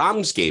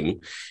Packers-Rams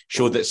game,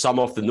 showed that some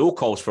of the no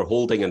calls for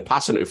holding and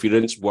pass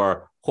interference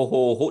were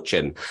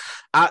ho-ho-ho-chin.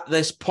 At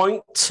this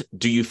point,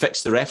 do you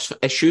fix the refs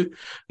issue?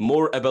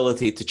 More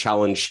ability to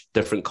challenge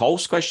different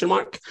calls, ?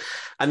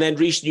 And then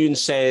Reece Newton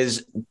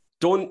says,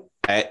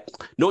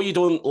 no, you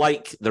don't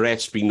like the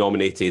refs being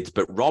nominated,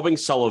 but robbing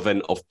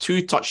Sullivan of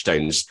 2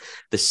 touchdowns,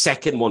 the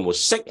second one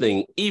was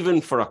sickening,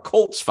 even for a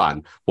Colts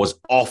fan, was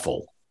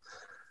awful.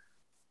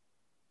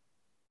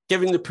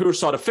 Giving the poor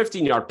sod a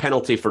 15-yard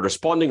penalty for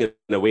responding in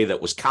a way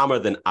that was calmer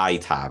than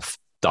I'd have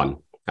done.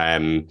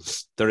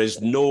 There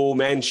is no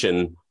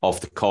mention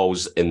of the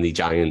calls in the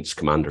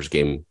Giants-Commanders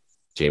game,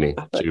 Jamie,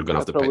 so you're going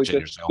to have to pitch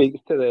it yourself.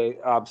 Speaks to the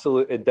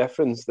absolute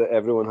indifference that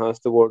everyone has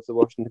towards the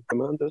Washington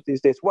Commanders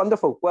these days.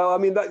 Wonderful. Well, I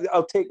mean,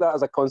 I'll take that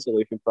as a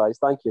consolation prize.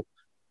 Thank you.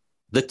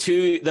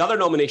 The other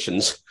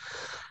nominations,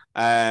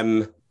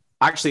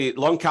 actually,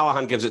 Lon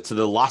Callahan gives it to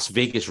the Las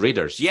Vegas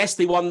Raiders. Yes,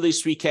 they won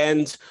this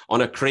weekend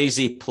on a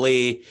crazy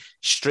play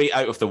straight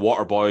out of the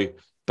water boy,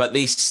 but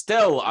they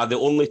still are the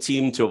only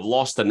team to have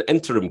lost an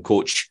interim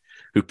coach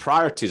who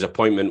prior to his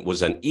appointment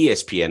was an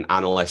ESPN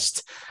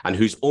analyst and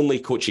whose only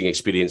coaching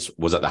experience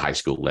was at the high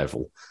school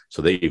level.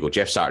 So there you go.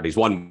 Jeff Saturday's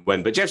one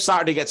win. But Jeff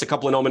Saturday gets a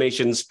couple of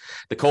nominations,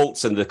 the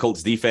Colts and the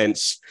Colts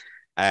defense.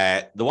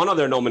 The one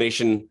other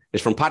nomination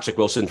is from Patrick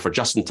Wilson for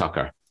Justin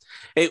Tucker.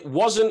 It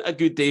wasn't a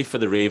good day for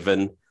the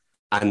Raven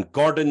and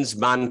Gordon's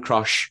man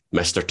crush,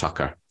 Mr.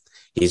 Tucker.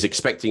 He's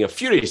expecting a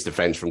furious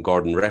defense from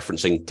Gordon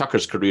referencing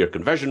Tucker's career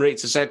conversion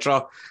rates,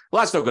 etc.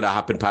 Well, that's not going to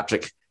happen,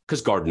 Patrick,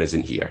 because Gordon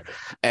isn't here.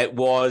 It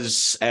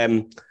was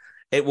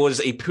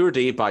a poor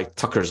day by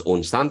Tucker's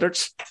own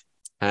standards.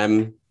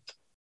 And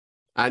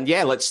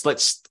yeah,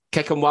 let's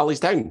kick him while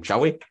he's down, shall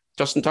we?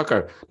 Justin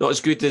Tucker, not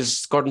as good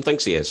as Gordon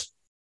thinks he is.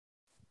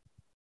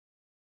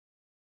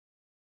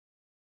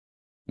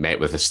 Met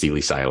with a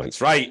steely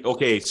silence. Right,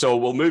 okay, so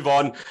we'll move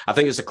on. I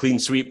think it's a clean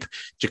sweep.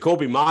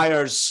 Jacoby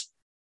Myers,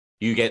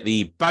 you get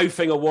the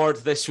Boufing Award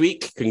this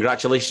week.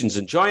 Congratulations,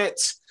 enjoy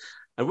it.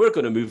 And we're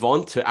going to move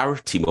on to our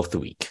Team of the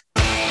Week.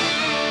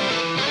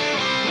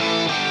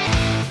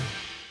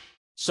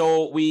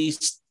 So we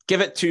give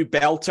it to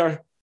Belter.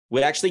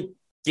 We actually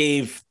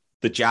gave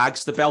the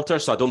Jags the Belter,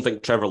 so I don't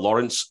think Trevor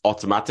Lawrence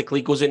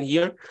automatically goes in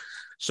here.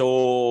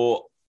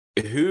 So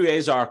who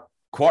is our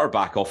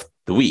quarterback of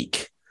the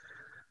week?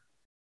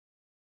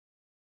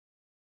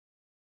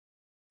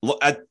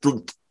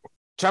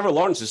 Trevor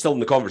Lawrence is still in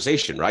the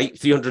conversation, right?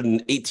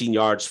 318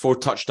 yards, 4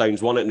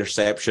 touchdowns, 1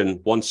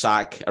 interception, 1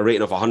 sack, a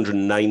rating of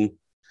 109.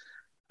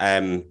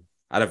 Had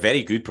a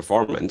very good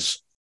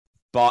performance.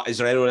 But is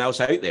there anyone else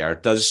out there?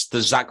 Does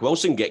Zach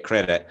Wilson get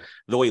credit?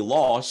 Though he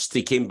lost,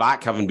 he came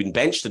back having been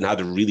benched and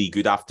had a really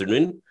good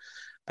afternoon.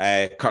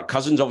 Kirk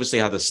Cousins obviously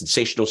had a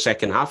sensational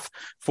second half.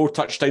 4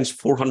 touchdowns,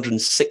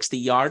 460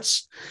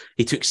 yards.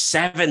 He took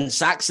 7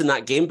 sacks in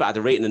that game, but had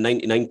a rating of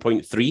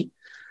 99.3.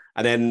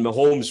 And then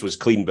Mahomes was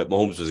clean, but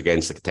Mahomes was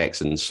against the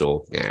Texans.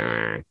 So,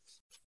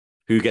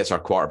 who gets our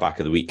quarterback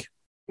of the week?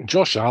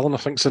 Josh Allen, I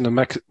think, is in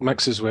the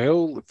mix as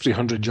well.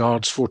 300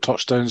 yards, 4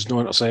 touchdowns, no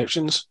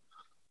interceptions.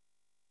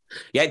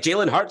 Yeah,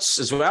 Jalen Hurts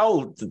as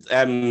well.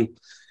 Find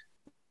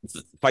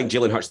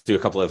Jalen Hurts do a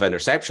couple of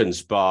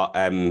interceptions, but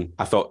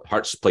I thought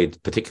Hurts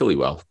played particularly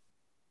well.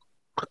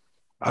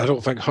 I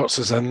don't think Hurts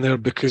is in there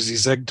because he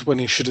zigged when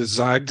he should have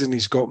zagged, and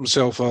he's got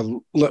himself a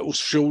little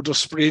shoulder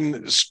sprain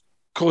that's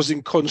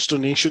causing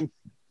consternation.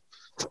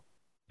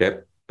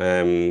 Yep.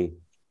 We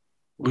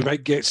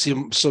might get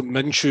some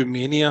Minshew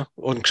mania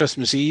on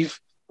Christmas Eve.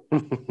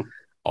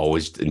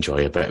 Always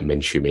enjoy a bit of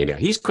Minshew mania.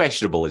 He's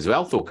questionable as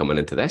well, though, coming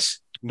into this.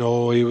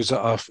 No, he was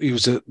at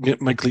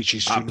Mike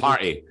Leach's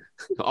party.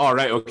 Oh,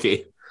 right,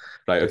 okay.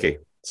 Right, okay.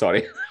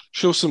 Sorry.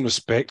 Show some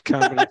respect,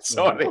 Cameron.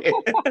 Sorry.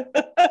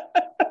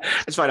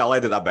 It's fine, I'll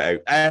edit that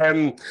bit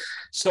out.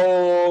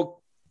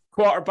 So,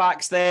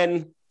 quarterbacks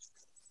then.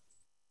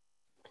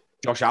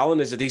 Josh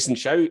Allen is a decent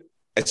shout,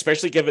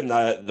 especially given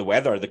the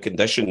weather, the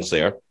conditions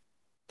there.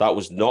 That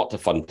was not a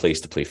fun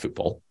place to play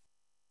football.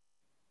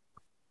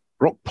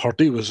 Brock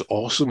Purdy was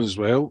awesome as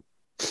well.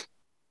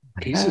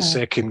 He's the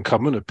second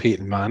coming of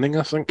Peyton Manning,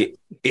 I think.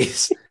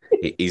 He's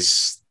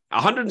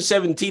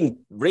 117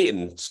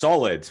 rating,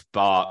 solid,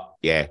 but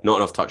yeah, not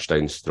enough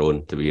touchdowns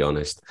thrown, to be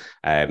honest.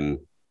 I'll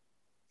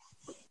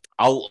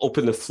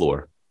open the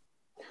floor.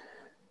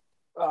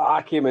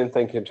 I came in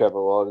thinking Trevor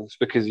Lawrence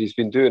because he's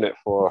been doing it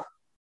for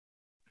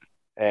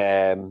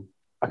a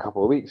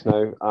couple of weeks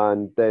now,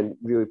 and then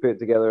really put it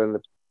together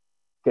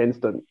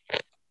against an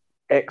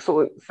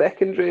excellent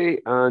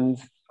secondary and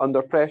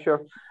under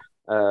pressure.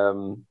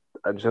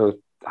 And so,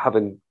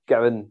 having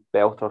given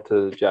Belter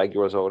to the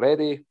Jaguars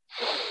already,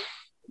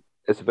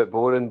 it's a bit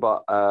boring.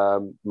 But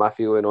my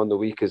feeling on the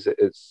week is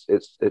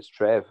it's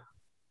Trev.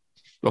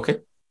 Okay.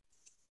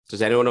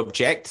 Does anyone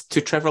object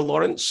to Trevor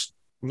Lawrence?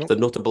 No. The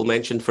notable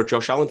mention for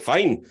Josh Allen?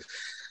 Fine.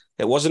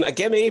 It wasn't a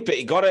gimme, but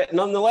he got it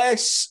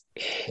nonetheless.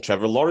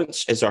 Trevor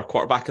Lawrence is our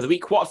quarterback of the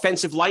week. What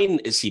offensive line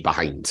is he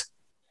behind?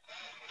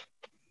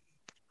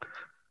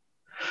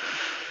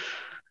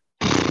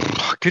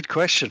 Good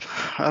question.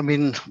 I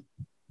mean,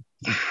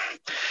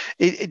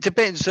 it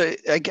depends.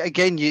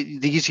 Again, the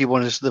easy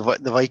one is the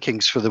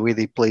Vikings for the way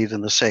they played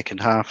in the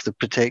second half, the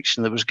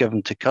protection that was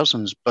given to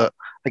Cousins. But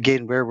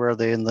again, where were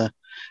they in the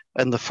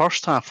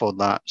first half on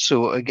that?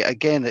 So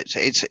again,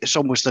 it's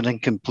almost an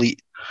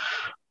incomplete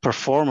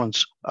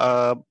performance.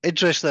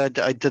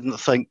 Interestingly, I didn't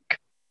think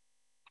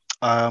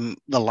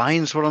the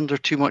Lions were under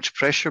too much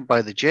pressure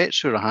by the Jets,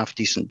 who are a half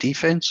decent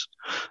defense.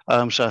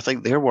 So I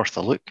think they're worth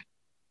a look.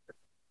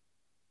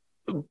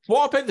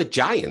 What about the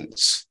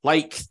Giants?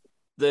 I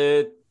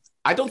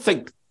don't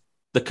think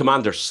the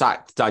Commanders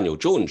sacked Daniel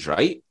Jones,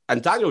 right?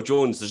 And Daniel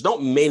Jones, there's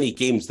not many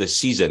games this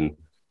season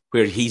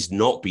where he's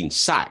not been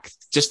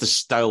sacked, just the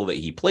style that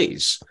he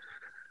plays.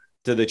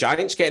 Do the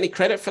Giants get any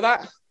credit for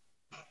that?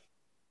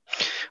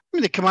 I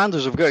mean, the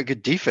Commanders have got a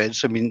good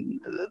defense. I mean,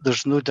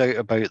 there's no doubt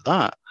about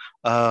that.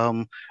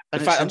 In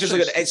fact, I'm just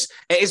looking at it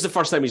is the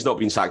first time he's not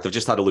been sacked. I've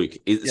just had a look.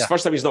 It's the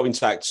first time he's not been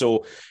sacked.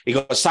 So he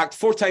got sacked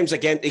 4 times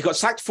again. He got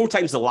sacked 4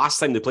 times the last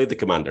time they played the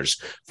Commanders.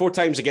 4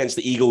 times against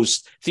the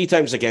Eagles, 3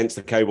 times against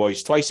the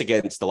Cowboys, twice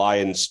against the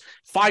Lions,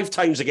 5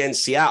 times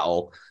against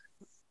Seattle.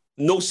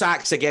 No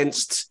sacks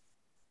against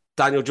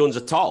Daniel Jones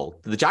at all.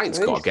 The Giants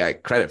got to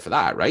get credit for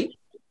that, right?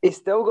 He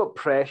still got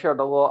pressured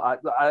a lot.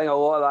 I think a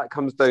lot of that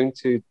comes down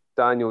to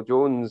Daniel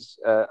Jones,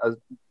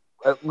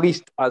 at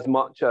least as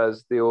much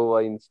as the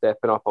O-line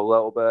stepping up a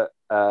little bit.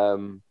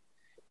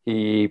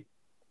 He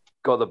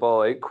got the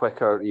ball out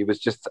quicker. He was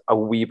just a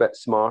wee bit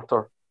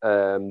smarter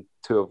to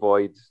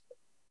avoid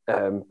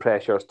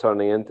pressures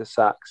turning into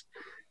sacks.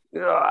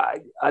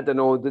 I don't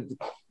know.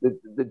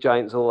 The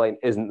Giants O-line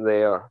isn't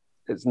there.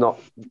 It's not.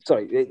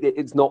 Sorry,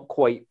 it's not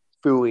quite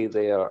fully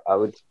there.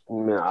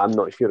 I'm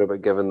not sure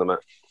about giving them it.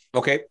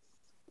 Okay.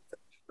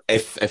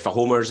 If a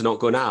homer's not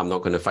going, I'm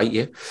not going to fight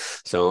you.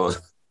 So.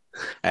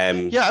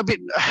 Yeah, I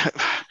mean,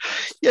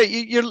 yeah,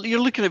 you're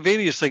looking at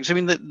various things. I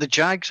mean, the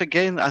Jags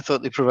again. I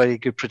thought they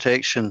provided good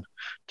protection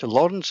to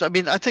Lawrence. I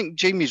mean, I think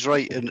Jamie's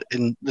right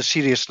in the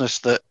seriousness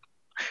that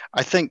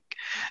I think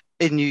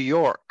in New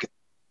York,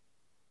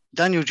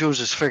 Daniel Jones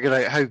has figured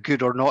out how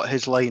good or not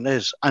his line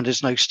is, and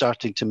is now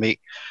starting to make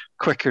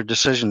quicker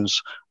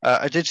decisions.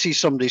 I did see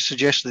somebody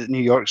suggest that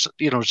New York's,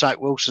 Zach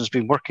Wilson's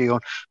been working on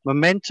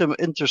momentum,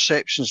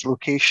 interceptions,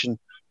 location,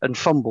 and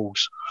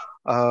fumbles,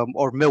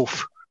 or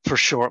MILF. For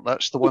short,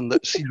 that's the one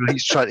that's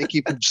he's trying to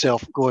keep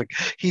himself going.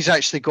 He's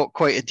actually got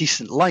quite a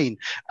decent line,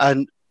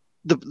 and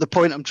the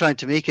point I'm trying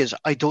to make is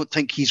I don't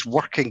think he's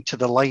working to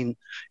the line.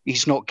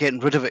 He's not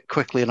getting rid of it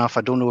quickly enough.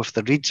 I don't know if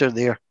the reads are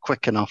there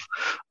quick enough.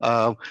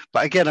 But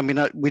again, I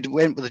mean, we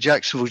went with the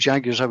Jacksonville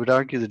Jaguars. I would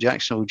argue the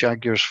Jacksonville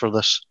Jaguars for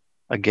this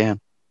again.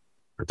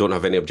 I don't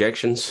have any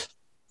objections.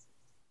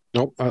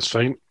 Nope, that's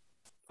fine.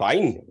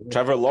 Fine.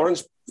 Trevor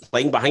Lawrence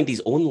playing behind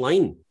his own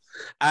line.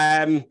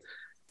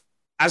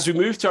 As we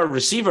move to our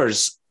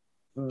receivers,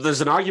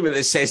 there's an argument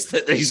that says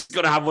that he's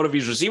going to have one of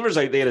his receivers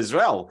out there as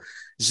well.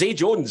 Zay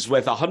Jones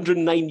with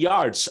 109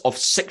 yards of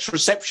 6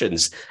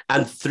 receptions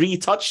and 3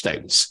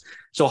 touchdowns.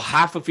 So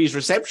half of his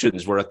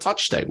receptions were a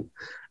touchdown.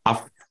 A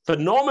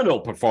phenomenal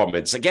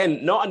performance.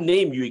 Again, not a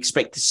name you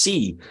expect to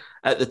see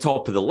at the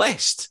top of the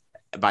list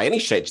by any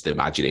stretch of the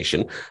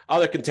imagination.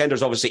 Other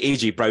contenders, obviously,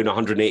 A.J. Brown,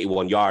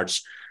 181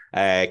 yards.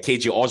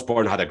 KJ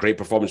Osborne had a great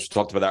performance. We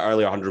talked about that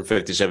earlier,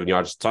 157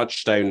 yards,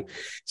 touchdown.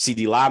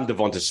 CeeDee Lamb,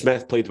 Devonta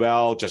Smith played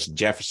well. Justin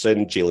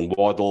Jefferson, Jalen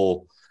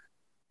Waddle.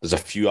 There's a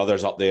few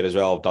others up there as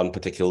well, done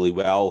particularly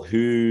well.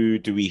 Who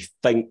do we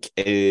think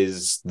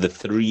is the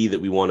 3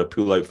 that we want to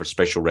pull out for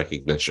special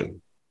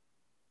recognition?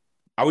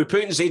 Are we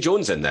putting Zay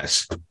Jones in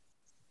this?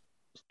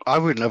 I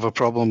wouldn't have a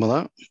problem with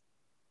that.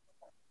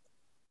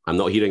 I'm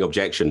not hearing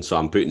objection, so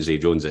I'm putting Zay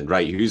Jones in.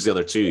 Right, who's the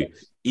other 2?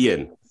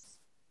 Ian?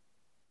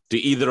 Do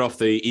either of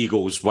the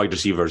Eagles wide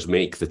receivers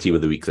make the team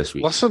of the week this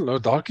week? Listen,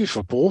 I'd argue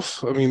for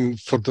both. I mean,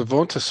 for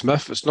Devonta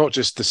Smith, it's not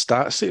just the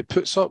stats that he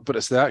puts up, but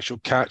it's the actual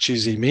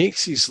catches he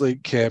makes. He's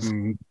like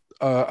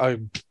a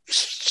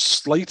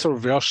slighter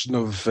version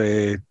of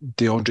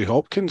DeAndre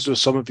Hopkins with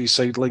some of his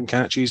sideline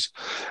catches.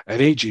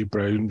 And A.J.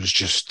 Brown was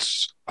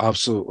just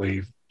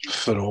absolutely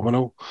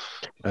phenomenal.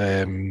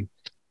 The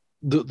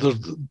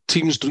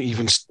teams don't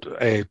even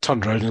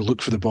turn around and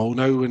look for the ball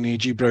now when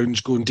A.J.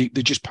 Brown's going deep.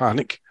 They just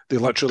panic. They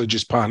literally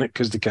just panic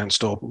because they can't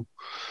stop him.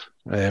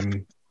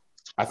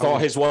 I thought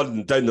his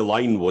one down the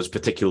line was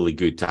particularly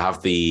good, to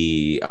have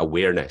the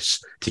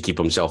awareness to keep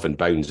himself in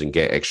bounds and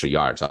get extra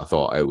yards. I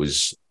thought it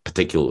was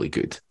particularly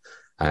good.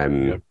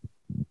 Well,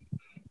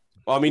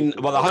 I mean,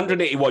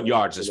 181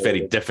 yards is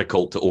very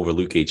difficult to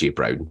overlook A.J.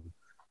 Brown.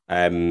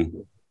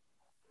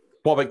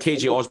 What about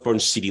KJ Osborne,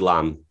 CeeDee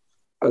Lamb?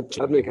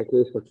 I'd make a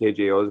case for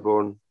KJ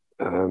Osborne,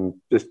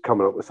 just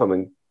coming up with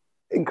some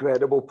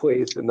incredible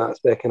plays in that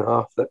second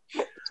half.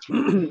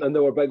 And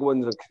there were big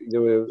ones,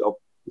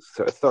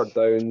 sort of third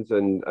downs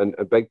and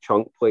a big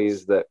chunk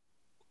plays that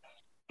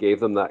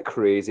gave them that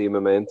crazy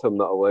momentum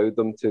that allowed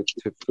them to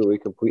fully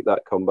complete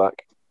that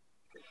comeback.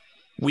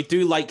 We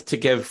do like to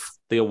give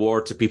the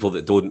award to people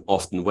that don't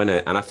often win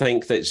it. And I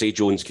think that Zay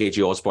Jones,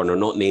 KJ Osborne are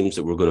not names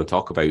that we're going to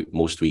talk about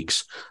most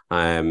weeks.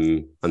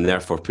 And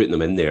therefore putting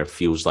them in there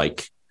feels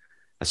like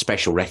a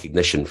special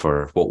recognition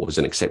for what was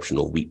an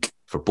exceptional week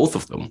for both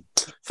of them.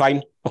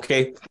 Fine.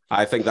 Okay.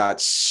 I think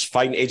that's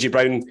fine. AJ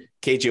Brown,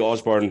 KJ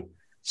Osborne,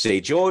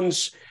 Zay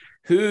Jones.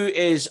 Who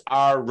is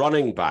our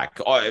running back?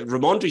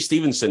 Ramondre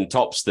Stevenson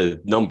tops the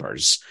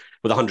numbers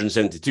with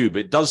 172,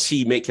 but does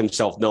he make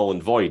himself null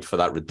and void for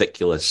that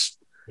ridiculous,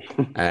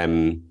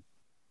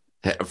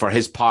 for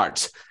his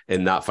part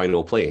in that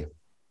final play?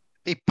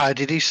 He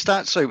padded his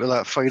stats out with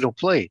that final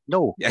play.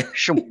 No. Yeah.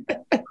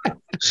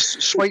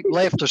 Swipe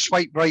left or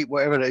swipe right,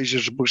 whatever it is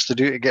you're supposed to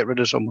do to get rid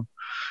of someone.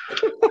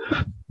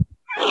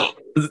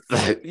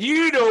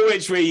 You know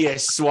which way you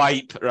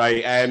swipe,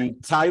 right?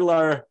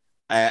 Tyler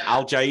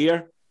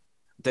Algier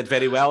did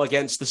very well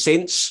against the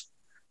Saints.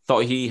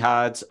 Thought he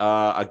had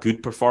a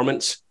good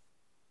performance.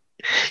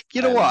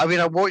 You know what? I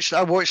mean, I watched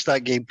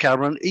that game,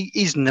 Cameron.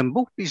 He's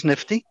nimble. He's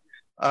nifty.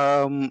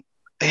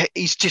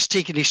 He's just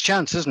taking his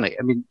chance, isn't he?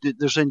 I mean,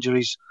 there's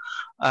injuries,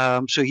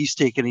 so he's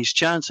taking his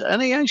chance,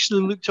 and he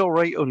actually looked all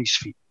right on his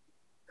feet.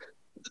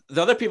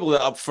 The other people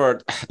that are up for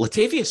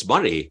Latavius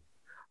Murray,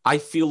 I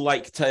feel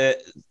like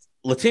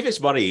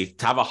Latavius Murray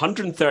to have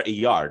 130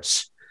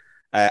 yards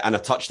and a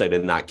touchdown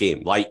in that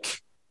game. Like,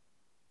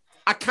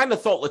 I kind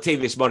of thought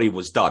Latavius Murray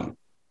was done.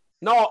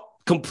 Not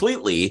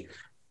completely,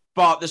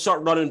 but the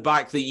sort of running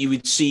back that you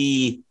would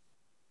see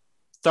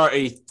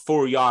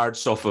 34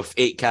 yards off of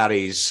 8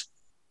 carries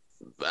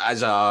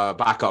as a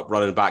backup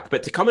running back.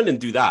 But to come in and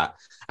do that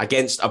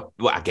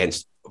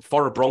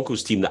for a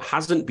Broncos team that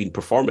hasn't been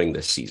performing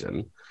this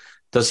season,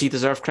 does he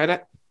deserve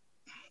credit?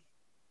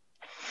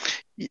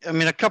 I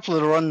mean, a couple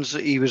of the runs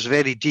that he was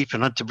very deep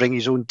and had to bring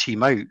his own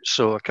team out.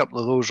 So a couple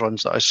of those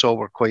runs that I saw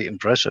were quite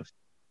impressive.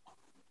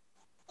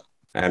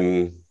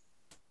 Jamie,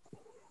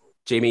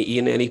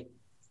 Ian, any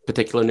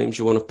particular names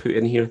you want to put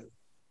in here?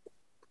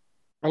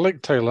 I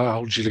like Tyler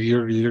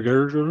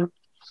Algier,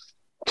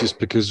 just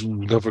because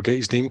we'll never get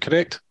his name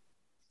correct.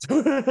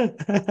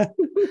 Tyler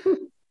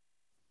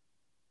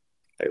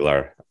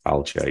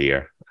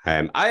Algier.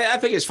 I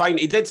think it's fine.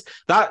 He did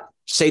that.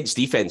 Saints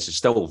defense is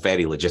still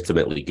very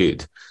legitimately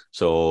good.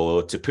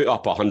 So to put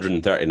up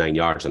 139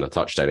 yards and a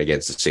touchdown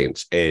against the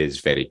Saints is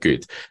very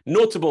good.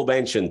 Notable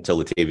mention to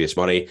Latavius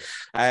Murray.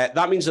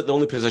 That means that the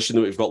only position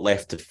that we've got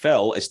left to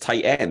fill is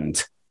tight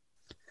end.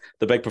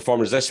 The big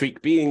performers this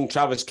week being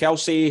Travis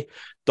Kelce,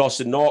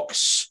 Dawson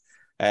Knox,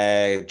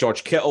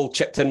 George Kittle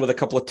chipped in with a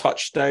couple of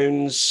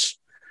touchdowns.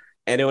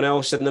 Anyone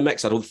else in the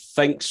mix? I don't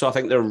think so. I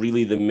think they're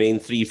really the main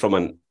three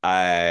from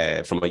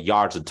a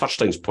yards and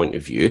touchdowns point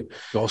of view.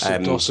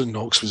 Dawson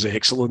Knox was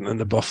excellent in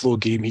the Buffalo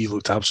game. He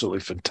looked absolutely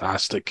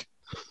fantastic.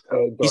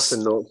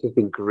 Dawson Knox has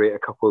been great a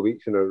couple of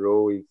weeks in a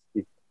row.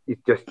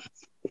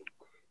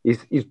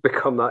 He's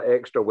become that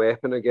extra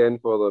weapon again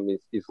for them.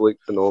 He's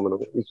looked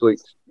phenomenal. He's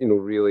looked,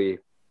 really,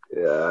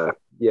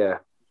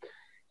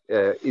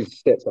 he's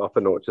stepped up a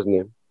notch, hasn't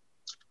he?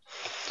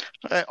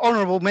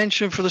 Honourable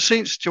mention for the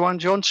Saints, Juwan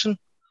Johnson.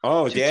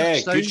 Oh,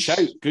 yeah, good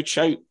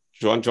shout.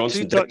 Juwan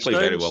Johnson did play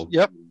very well.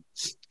 Yep.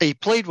 He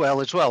played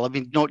well as well. I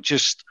mean, not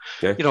just,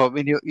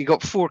 you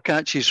got 4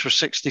 catches for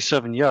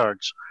 67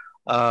 yards.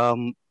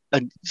 And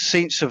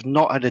Saints have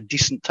not had a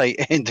decent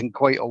tight end in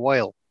quite a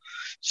while.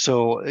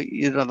 So,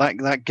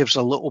 that gives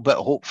a little bit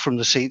of hope from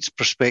the Saints'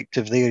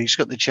 perspective there. He's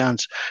got the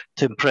chance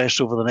to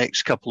impress over the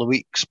next couple of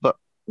weeks. But,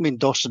 I mean,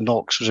 Dawson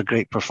Knox was a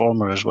great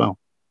performer as well.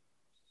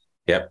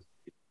 Yep.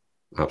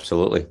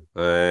 Absolutely.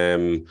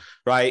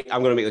 Right,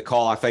 I'm going to make the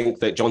call. I think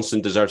that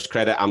Johnson deserves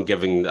credit. I'm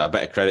giving a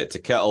bit of credit to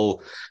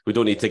Kittle. We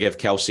don't need to give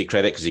Kelce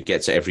credit because he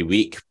gets it every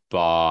week,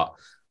 but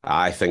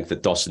I think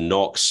that Dawson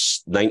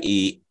Knox,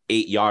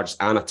 98 yards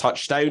and a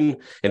touchdown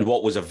in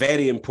what was a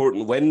very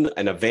important win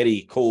in a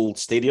very cold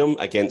stadium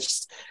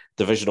against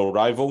divisional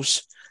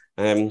rivals.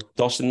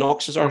 Dawson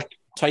Knox is our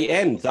tight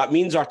end. That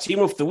means our team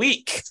of the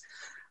week.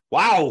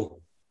 Wow.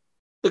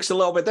 Looks a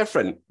little bit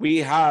different. We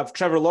have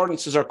Trevor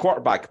Lawrence as our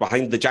quarterback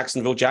behind the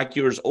Jacksonville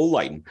Jaguars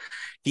O-line.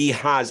 He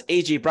has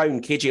A.J.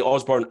 Brown, KJ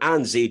Osborne,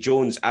 and Zay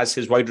Jones as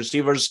his wide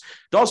receivers,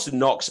 Dawson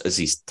Knox as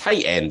his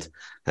tight end,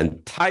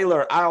 and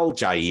Tyler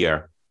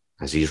Algier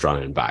as his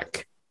running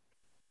back.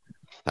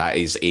 That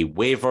is a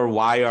waiver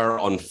wire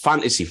on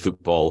fantasy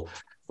football.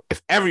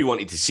 If everyone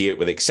wanted to see it,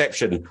 with the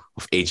exception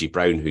of A.J.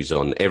 Brown, who's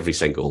on every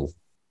single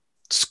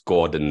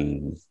squad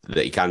and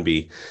that he can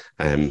be.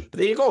 But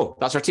there you go.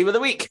 That's our team of the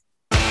week.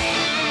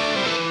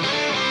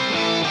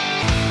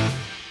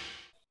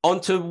 On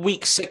to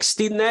week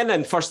 16 then,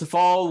 and first of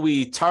all,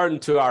 we turn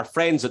to our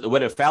friends at the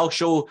Win FL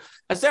show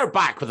as they're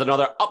back with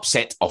another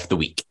upset of the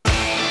week.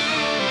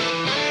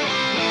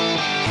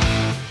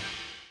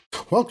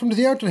 Welcome to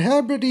the Out and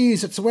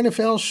Hebrides. It's the Win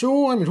FL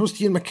show. I'm your host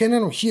Ian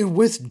McKinnon. I'm here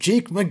with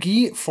Jake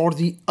McGee for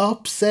the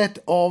upset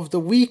of the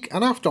week.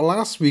 And after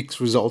last week's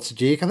results,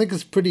 Jake, I think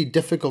it's pretty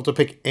difficult to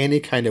pick any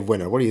kind of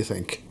winner. What do you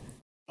think?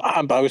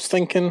 I was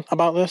thinking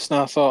about this, and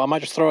I thought I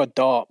might just throw a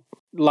dart.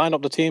 Line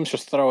up the teams,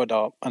 just throw a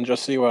dart, and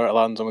just see where it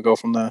lands, and we go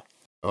from there.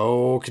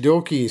 Okie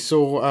dokie.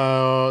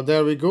 So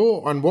there we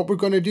go. And what we're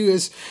going to do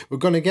is we're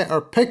going to get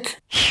our pick.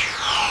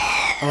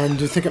 And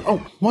you're thinking,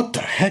 oh, what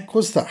the heck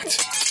was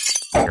that?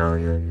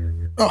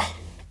 Oh.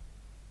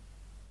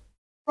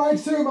 Right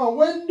through my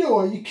window.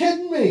 Are you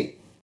kidding me?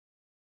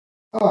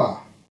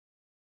 Ah.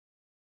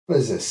 What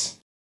is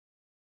this?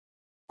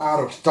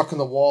 Arrow stuck in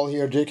the wall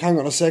here, Jake. Hang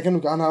on a second.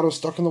 We've got an arrow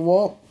stuck in the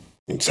wall.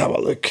 Let's have a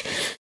look.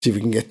 See if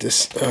we can get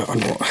this.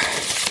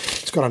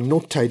 It's got a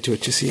note tied to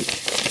it, you see.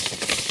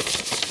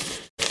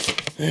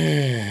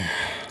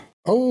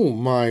 Oh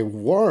my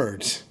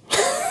word.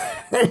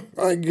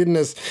 My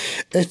goodness.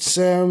 It's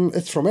from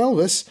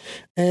Elvis,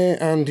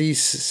 and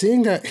he's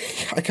saying that,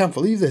 I can't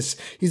believe this,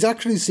 he's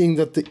actually saying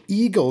that the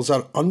Eagles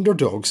are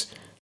underdogs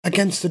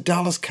against the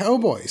Dallas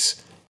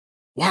Cowboys.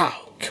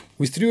 Wow.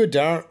 We threw a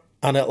dart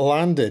and it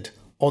landed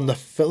on the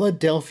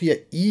Philadelphia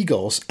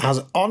Eagles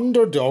as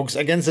underdogs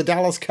against the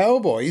Dallas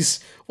Cowboys.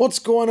 What's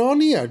going on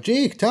here?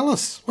 Jake, tell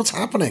us. What's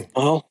happening?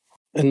 Well,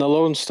 in the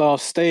Lone Star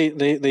State,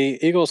 the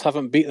Eagles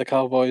haven't beat the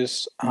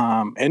Cowboys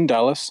in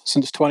Dallas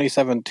since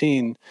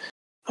 2017.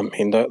 I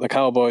mean, the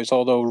Cowboys,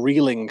 although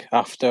reeling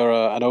after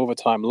an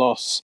overtime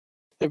loss,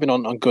 they've been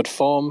on good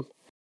form.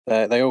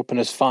 They open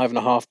as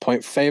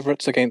 5.5-point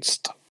favourites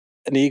against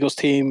an Eagles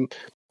team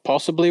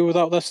possibly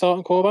without their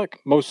starting quarterback,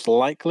 most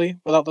likely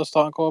without their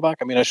starting quarterback.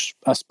 I mean,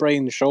 a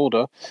sprained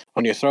shoulder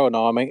on your throwing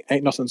arm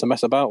ain't nothing to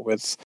mess about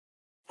with.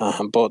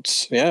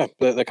 But yeah,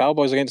 the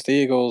Cowboys against the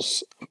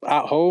Eagles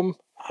at home,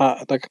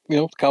 the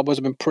Cowboys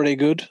have been pretty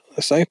good.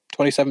 Let's say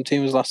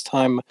 2017 was the last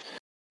time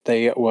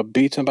they were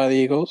beaten by the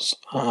Eagles.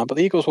 But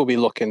the Eagles will be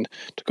looking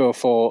to go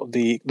for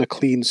the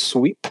clean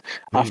sweep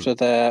after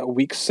their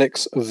Week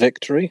 6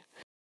 victory.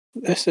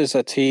 This is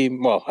a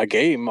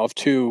game of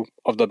two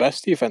of the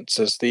best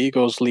defenses. The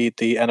Eagles lead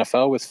the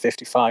NFL with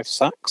 55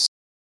 sacks.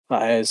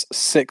 That is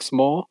 6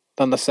 more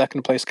than the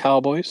second place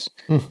Cowboys.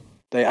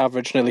 They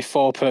average nearly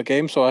 4 per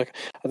game. So I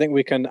think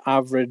we can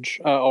average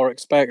or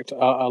expect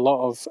a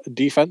lot of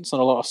defense and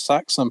a lot of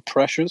sacks and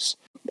pressures.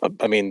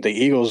 I mean, the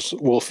Eagles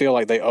will feel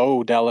like they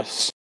owe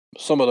Dallas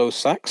some of those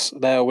sacks.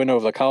 Their win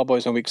over the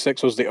Cowboys in Week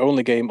 6 was the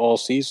only game all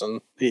season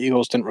the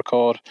Eagles didn't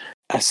record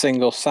a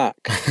single sack.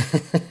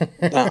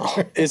 Now,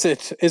 is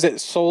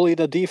it solely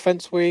the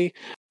defense we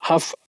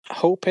have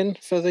hoping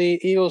for the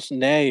Eagles?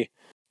 Nay.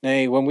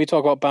 When we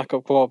talk about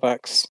backup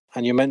quarterbacks,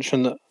 and you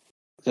mentioned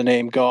the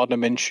name Gardner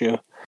Minshew,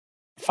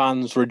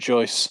 fans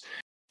rejoice.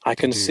 I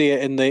can see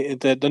it in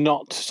the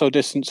not so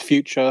distant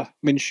future.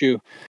 Minshew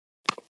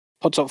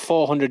puts up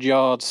 400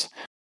 yards,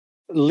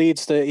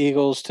 leads the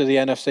Eagles to the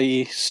NFC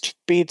East,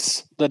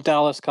 beats the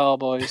Dallas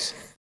Cowboys,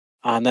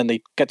 and then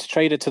they get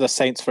traded to the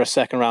Saints for a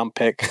second-round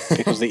pick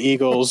because the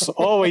Eagles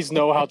always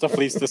know how to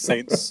fleece the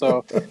Saints.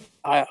 So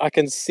I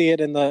can see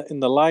it in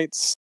the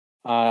lights.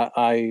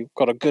 I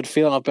got a good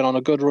feeling. I've been on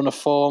a good run of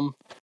form,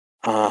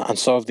 and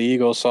so have the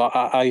Eagles. So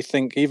I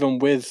think even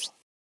with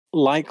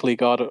likely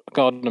Gardner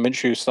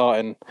Minshew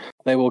starting,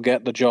 they will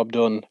get the job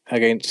done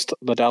against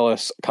the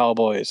Dallas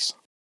Cowboys.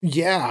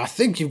 Yeah, I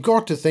think you've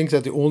got to think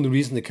that the only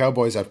reason the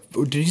Cowboys are,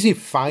 did you say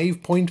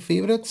 5-point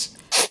favourites?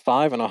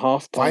 5.5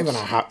 points.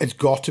 5.5. It's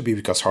got to be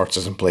because Hurts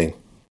isn't playing.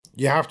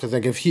 You have to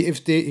think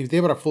if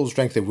they were at full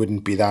strength, it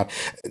wouldn't be that.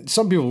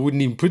 Some people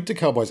wouldn't even put the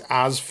Cowboys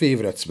as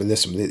favourites. But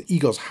listen, the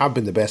Eagles have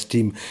been the best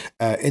team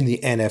in the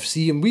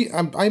NFC,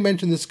 and I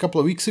mentioned this a couple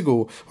of weeks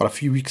ago, or a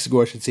few weeks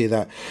ago, I should say,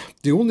 that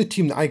the only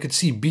team that I could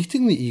see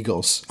beating the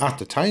Eagles at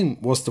the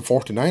time was the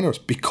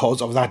 49ers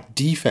because of that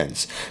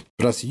defense.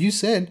 But as you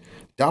said,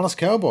 Dallas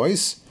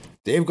Cowboys,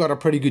 they've got a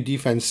pretty good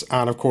defense,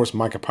 and of course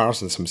Micah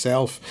Parsons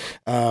himself,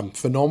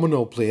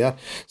 phenomenal player.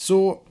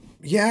 So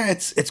yeah,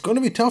 it's going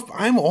to be tough.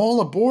 I'm all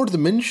aboard the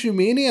Minshew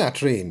Mania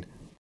train.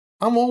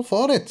 I'm all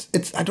for it.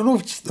 I don't know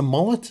if it's the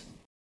mullet.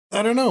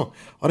 I don't know,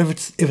 or if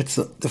it's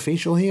the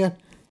facial hair.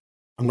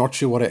 I'm not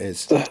sure what it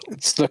is.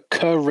 It's the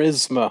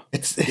charisma.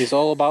 He's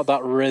all about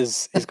that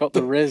riz. He's got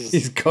the riz.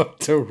 He's got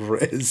the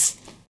riz.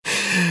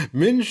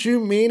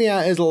 Minshew Mania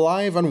is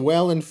alive and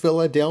well in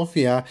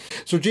Philadelphia.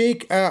 So,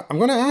 Jake, I'm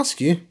going to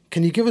ask you,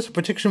 can you give us a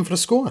prediction for the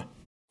score?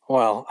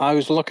 Well, I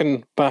was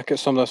looking back at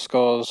some of the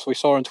scores we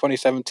saw in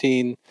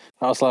 2017.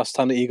 That was the last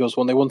time the Eagles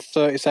won. They won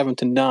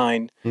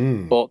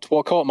 37-9. But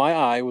what caught my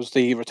eye was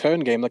the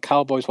return game. The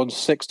Cowboys won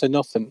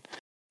 6-0.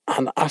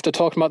 And after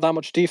talking about that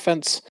much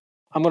defense,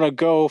 I'm going to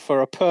go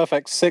for a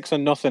perfect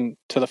 6-0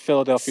 to the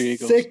Philadelphia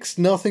Eagles.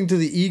 6-0 to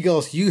the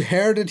Eagles. You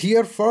heard it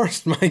here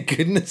first. My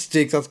goodness,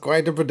 Jake, that's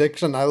quite a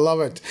prediction. I love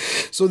it.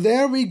 So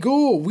there we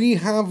go. We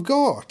have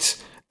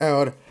got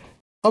our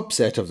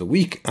upset of the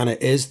week, and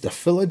it is the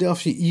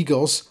Philadelphia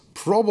Eagles,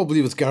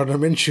 probably with Gardner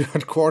Minshew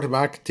at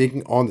quarterback,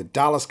 taking on the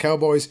Dallas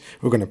Cowboys.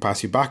 We're going to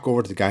pass you back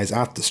over to the guys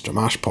at the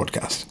Stramash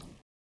podcast.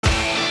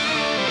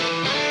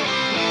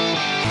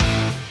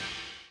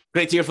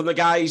 Great to hear from the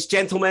guys.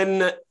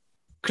 Gentlemen,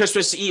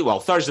 Christmas Eve, well,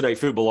 Thursday Night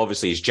Football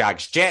obviously is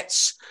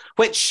Jags-Jets,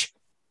 which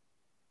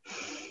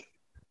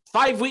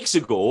 5 weeks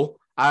ago,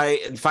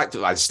 at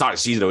the start of the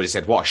season, I would have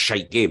said, what a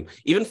shite game.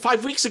 Even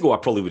 5 weeks ago, I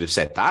probably would have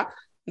said that.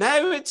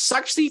 Now it's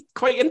actually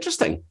quite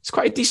interesting. It's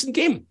quite a decent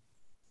game.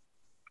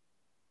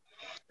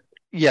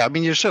 Yeah, I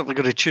mean, you're certainly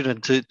going to tune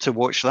in to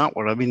watch that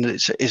one. I mean,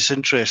 it's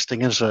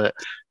interesting, isn't it?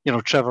 You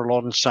know, Trevor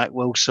Lawrence, Zach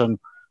Wilson,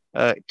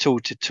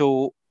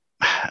 toe-to-toe.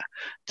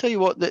 Tell you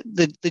what,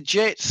 the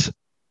Jets,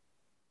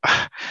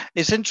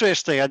 it's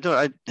interesting.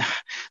 The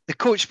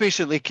coach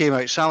basically came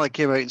out, Saleh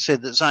came out and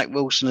said that Zach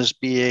Wilson is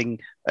being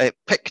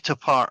picked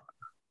apart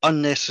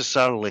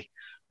unnecessarily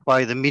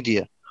by the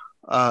media.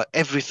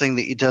 Everything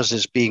that he does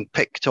is being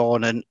picked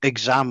on and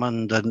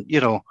examined, and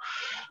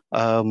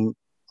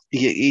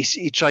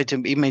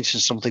he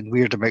mentioned something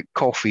weird about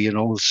coffee and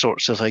all those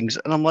sorts of things,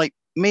 and I'm like,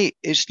 mate,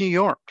 it's New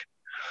York.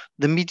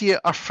 The media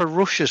are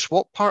ferocious.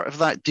 What part of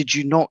that did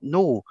you not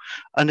know?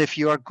 And if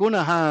you are going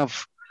to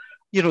have,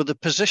 the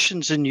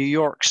positions in New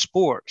York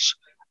sports,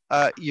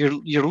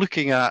 you're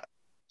looking at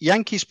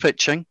Yankees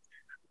pitching,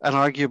 and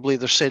arguably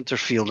their center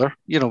fielder,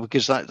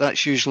 because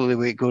that's usually the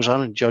way it goes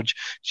on. And Judge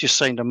just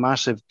signed a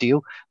massive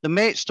deal. The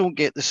Mets don't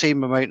get the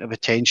same amount of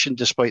attention,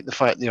 despite the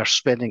fact they are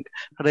spending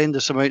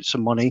horrendous amounts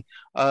of money.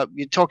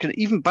 You're talking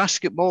even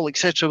basketball,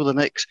 etc. with the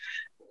Knicks.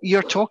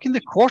 You're talking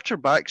the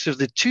quarterbacks of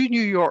the two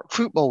New York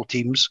football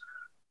teams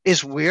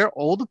is where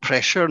all the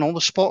pressure and all the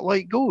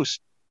spotlight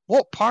goes.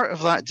 What part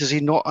of that does he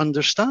not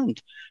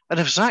understand? And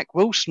if Zach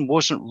Wilson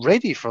wasn't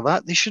ready for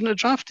that, they shouldn't have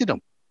drafted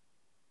him.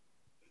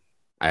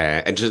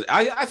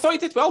 I thought he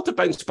did well to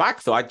bounce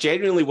back, though. I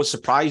genuinely was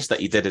surprised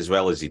that he did as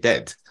well as he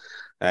did.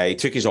 He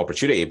took his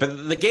opportunity.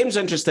 But the game's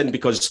interesting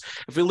because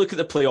if we look at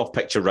the playoff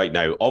picture right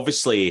now,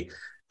 obviously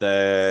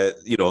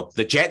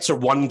the Jets are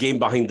one game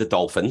behind the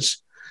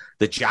Dolphins.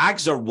 The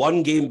Jags are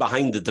one game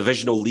behind the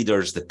divisional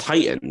leaders, the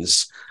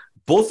Titans.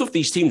 Both of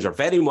these teams are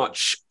very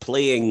much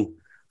playing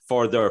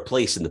for their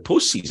place in the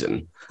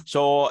postseason.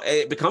 So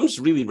it becomes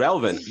really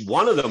relevant.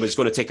 One of them is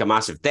going to take a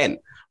massive dent.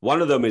 One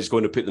of them is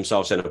going to put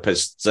themselves in a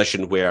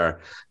position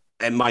where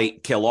it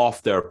might kill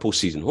off their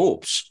postseason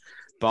hopes.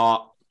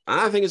 But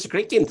I think it's a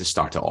great game to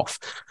start it off.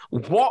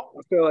 I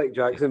feel like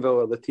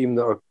Jacksonville are the team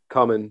that are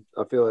coming.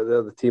 I feel like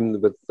they're the team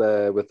with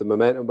the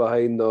momentum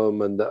behind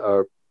them and that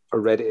are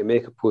ready to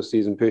make a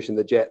postseason push. And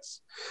the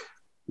Jets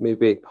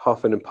maybe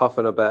huffing and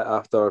puffing a bit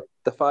after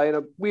defying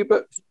a wee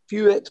bit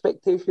few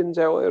expectations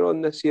earlier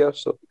on this year.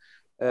 So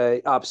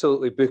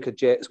absolutely book a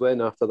Jets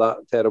win after that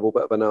terrible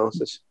bit of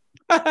analysis.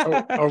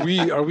 Are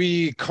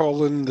we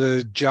calling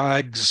the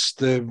Jags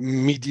the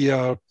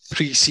media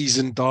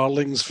preseason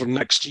darlings for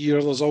next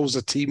year? There's always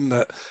a team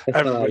that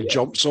everybody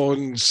jumps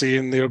on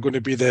saying they're going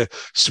to be the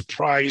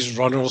surprise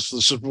runners for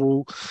the Super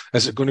Bowl.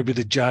 Is it going to be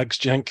the Jags,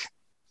 Jank?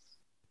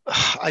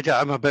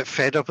 I'm a bit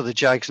fed up with the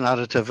Jags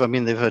narrative. I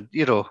mean, they've had,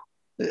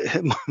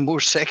 more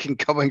second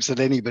comings than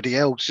anybody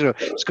else.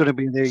 It's going to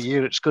be their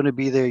year. It's going to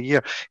be their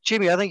year.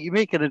 Jamie, I think you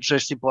make an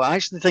interesting point. I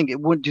actually think it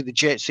won't do the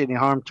Jets any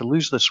harm to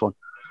lose this one.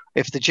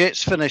 If the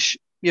Jets finish,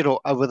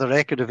 with a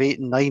record of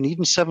 8-9,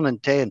 even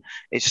 7-10,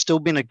 it's still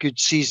been a good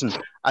season,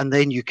 and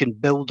then you can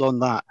build on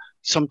that.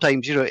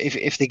 Sometimes,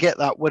 if they get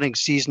that winning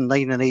season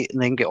 9-8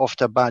 and then get off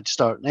to a bad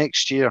start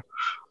next year,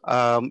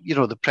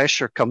 the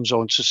pressure comes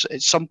on. So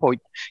at some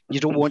point, you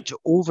don't want to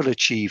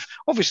overachieve.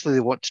 Obviously, they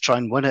want to try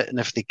and win it, and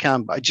if they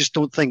can, but I just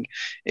don't think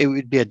it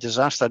would be a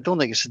disaster. I don't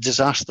think it's a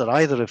disaster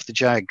either if the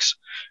Jags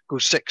go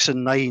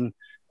 6-9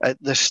 at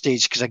this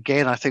stage, because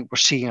again, I think we're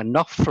seeing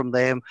enough from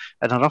them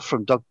and enough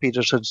from Doug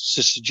Peterson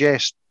to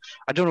suggest.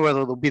 I don't know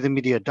whether they'll be the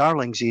media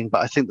darlings, Ian, but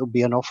I think they'll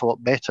be an awful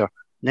lot better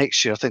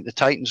next year. I think the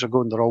Titans are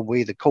going their own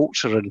way. The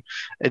Colts are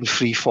in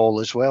free fall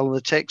as well. And the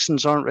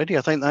Texans aren't ready.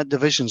 I think that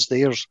division's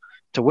theirs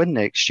to win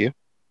next year.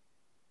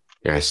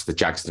 Yes, the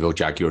Jacksonville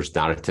Jaguars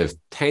narrative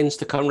tends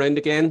to come round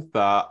again.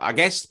 But I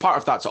guess part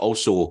of that's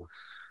also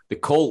the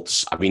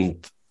Colts. I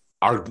mean,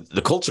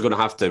 the Colts are going to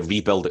have to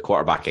rebuild at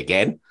quarterback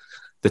again.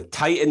 The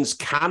Titans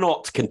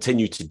cannot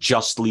continue to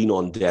just lean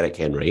on Derrick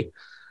Henry.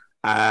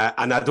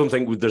 And I don't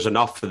think there's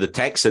enough for the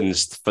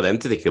Texans for them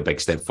to take a big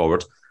step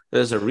forward.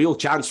 There's a real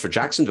chance for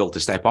Jacksonville to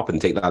step up and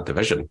take that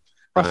division.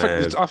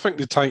 I think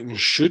the Titans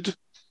should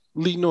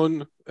lean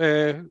on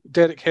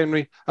Derrick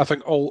Henry. I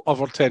think all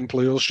other 10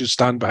 players should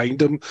stand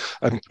behind him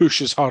and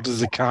push as hard as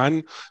they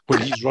can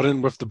when he's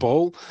running with the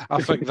ball.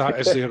 I think that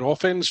is their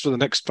offense for the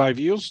next 5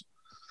 years.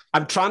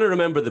 I'm trying to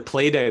remember the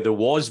play now. There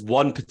was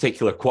one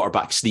particular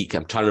quarterback sneak.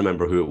 I'm trying to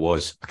remember who it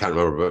was. I can't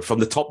remember. But from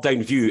the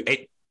top-down view,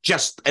 it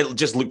just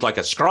looked like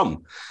a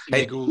scrum.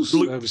 Eagles.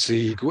 It was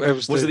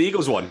the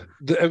Eagles one?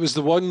 It was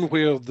the one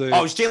where it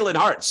was Jalen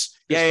Hurts.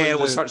 It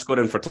was Hurts going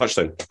in for a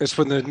touchdown. It's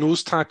when the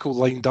nose tackle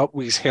lined up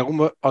with his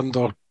helmet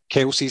under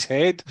Kelsey's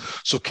head.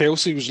 So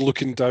Kelsey was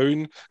looking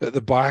down at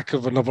the back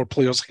of another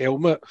player's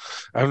helmet.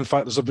 And in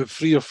fact, there's about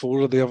 3 or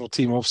 4 of the other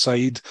team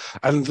offside.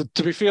 And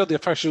to be fair, the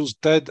officials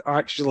did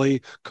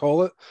actually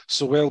call it.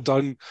 So well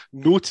done,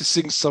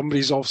 noticing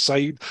somebody's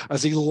offside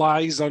as he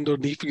lies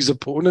underneath his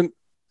opponent.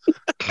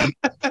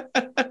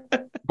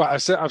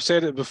 But I've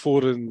said it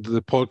before in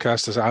the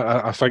podcast.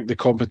 I think the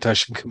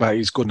competition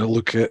committee is going to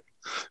look at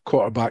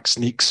quarterback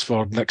sneaks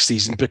for next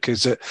season,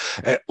 because it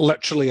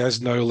literally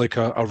is now like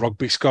a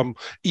rugby scrum,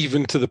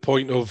 even to the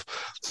point of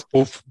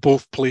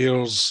both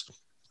players.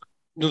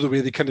 You know, the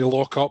way they kind of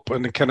lock up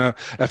and they kind of,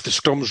 if the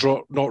scrum's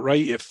not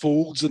right, it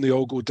folds and they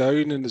all go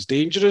down and it's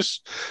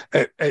dangerous.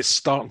 It's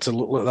starting to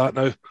look like that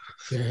now.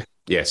 Yeah.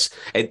 Yes,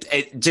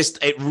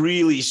 it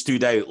really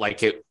stood out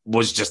like it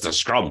was just a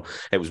scrum.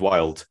 It was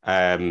wild.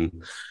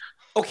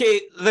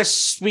 Okay,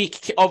 this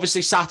week,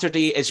 obviously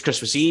Saturday is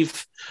Christmas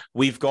Eve.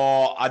 We've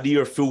got a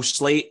near full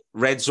slate.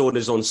 Red Zone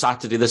is on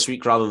Saturday this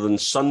week rather than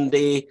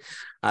Sunday.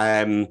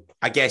 I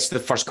guess the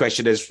first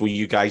question is, will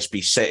you guys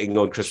be sitting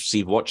on Christmas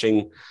Eve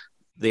watching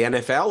the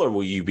NFL, or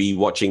will you be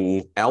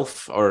watching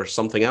Elf or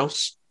something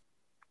else?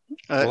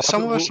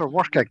 Some of us are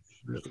working.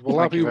 Will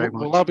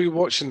I be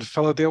watching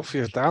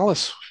Philadelphia,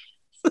 Dallas?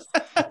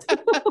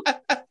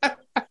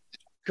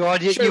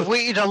 God, you've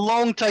waited a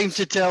long time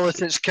to tell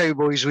us it's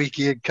Cowboys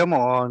weekend. Come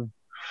on.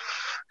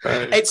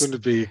 It's going to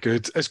be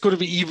good. It's going to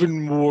be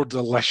even more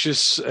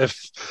delicious if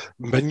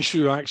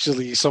Minshew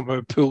actually somehow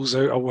pulls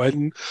out a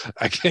win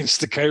against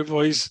the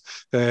Cowboys.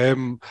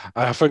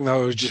 I think that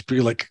would just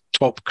be like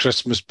top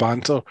Christmas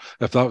banter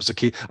if that was the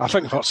case. I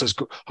think Hurts is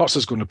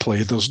going to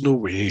play. There's no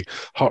way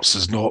Hurts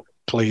is not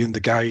playing. The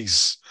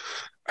guy's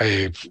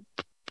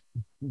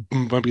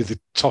maybe the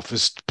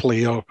toughest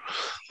player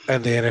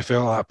in the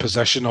NFL at that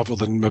position, other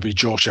than maybe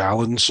Josh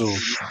Allen. So,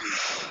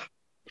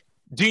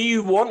 do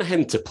you want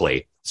him to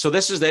play? So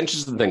this is the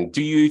interesting thing.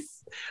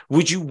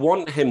 Would you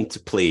want him to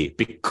play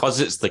because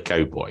it's the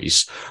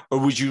Cowboys, or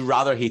would you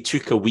rather he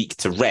took a week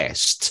to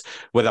rest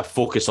with a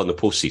focus on the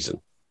postseason?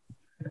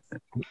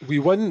 We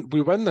win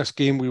this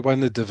game, we win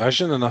the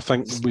division, and I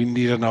think we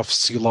need enough to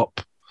seal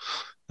up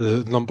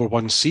the number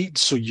 1 seed.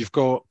 So you've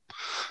got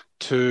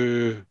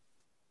 2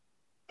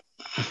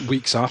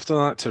 weeks after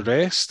that to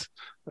rest.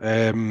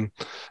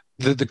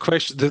 The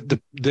question, the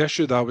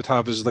issue that I would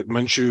have is like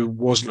Minshew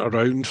wasn't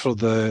around for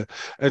the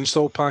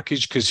install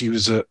package because he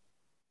was at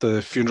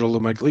the funeral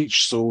of Mike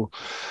Leach, so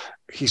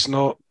he's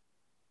not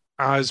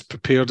as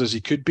prepared as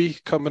he could be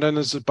coming in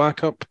as a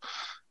backup.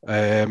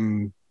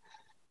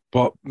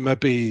 But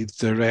maybe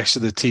the rest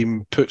of the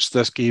team puts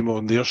this game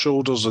on their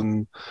shoulders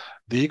and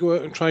they go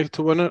out and try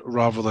to win it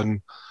rather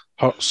than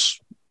Hurts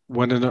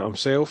winning it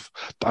himself.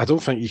 But I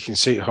don't think you can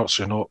say to Hurts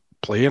you're not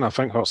playing. I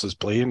think Hurts is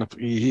playing.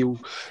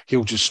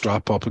 He'll just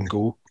strap up and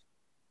go.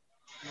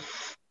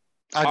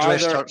 I'd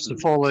rest Hurts the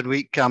following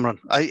week, Cameron.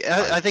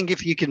 I think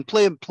if you can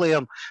play him.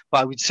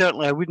 But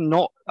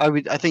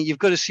I think you've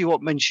got to see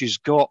what Minshew's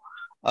got,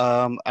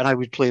 and I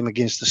would play him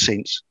against the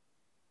Saints.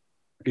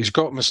 He's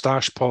got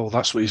moustache, Paul.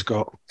 That's what he's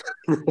got.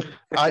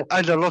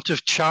 And a lot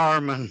of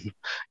charm, and do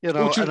you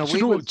know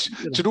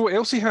what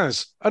else he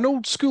has? An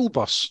old school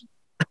bus.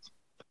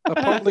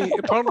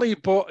 Apparently he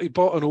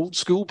bought an old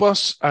school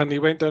bus and he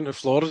went down to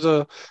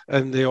Florida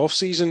in the off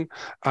season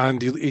and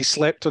he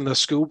slept on the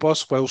school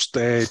bus whilst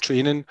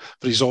training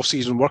for his off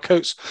season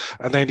workouts,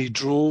 and then he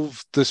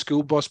drove the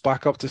school bus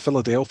back up to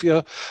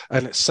Philadelphia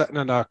and it's sitting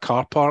in a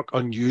car park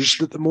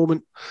unused at the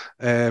moment,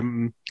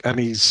 and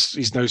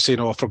he's now saying,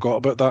 I forgot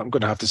about that, I'm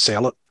going to have to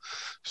sell it.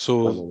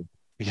 So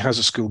he has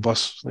a school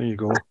bus. There you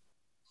go.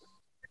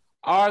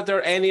 Are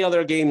there any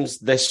other games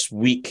this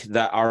week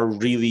that are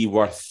really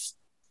worth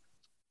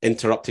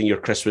interrupting your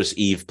Christmas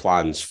Eve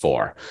plans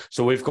for?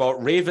 So we've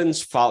got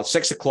Ravens,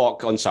 6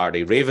 o'clock on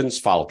Saturday, Ravens,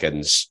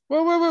 Falcons.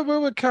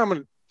 Wait,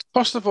 Cameron.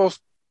 First of all,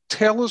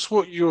 tell us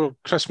what your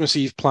Christmas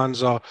Eve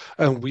plans are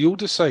and we'll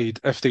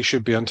decide if they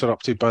should be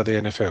interrupted by the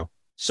NFL.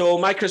 So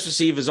my Christmas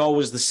Eve is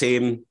always the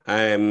same.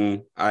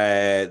 Of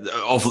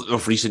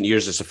recent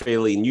years, it's a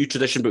fairly new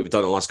tradition, but we've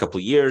done it the last couple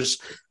of years,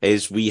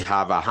 is we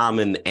have a ham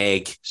and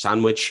egg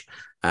sandwich.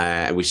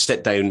 We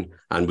sit down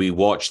and we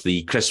watch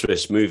the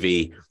Christmas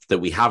movie that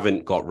we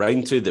haven't got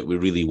round to that we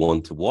really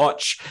want to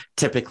watch.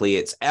 Typically,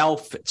 it's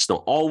Elf. It's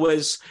not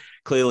always.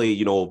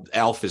 Clearly,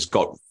 Elf has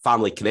got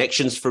family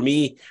connections for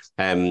me.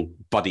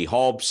 Buddy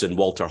Hobbs and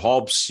Walter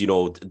Hobbs,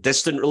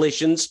 distant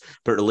relations,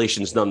 but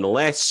relations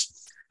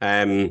nonetheless.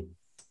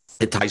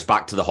 It ties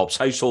back to the Hobbs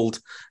household.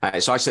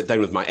 So I sit down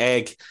with my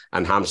egg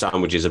and ham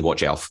sandwiches and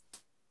watch Elf.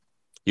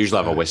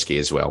 Usually have a whiskey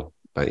as well,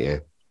 but yeah.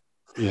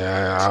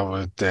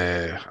 Yeah,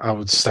 I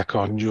would stick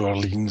on New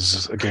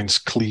Orleans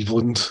against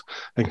Cleveland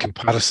in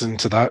comparison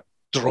to that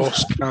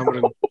dross,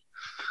 Cameron.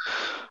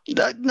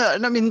 No,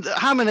 I mean,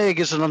 ham and egg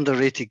is an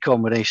underrated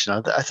combination.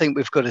 I think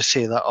we've got to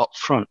say that up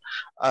front.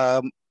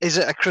 Is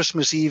it a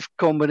Christmas Eve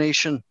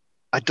combination?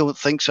 I don't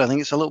think so. I think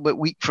it's a little bit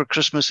weak for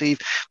Christmas Eve.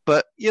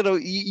 But,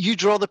 you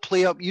draw the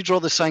play up, you draw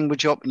the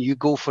sandwich up, and you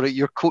go for it.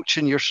 You're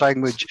coaching your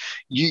sandwich.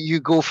 You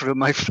go for it,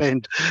 my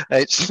friend.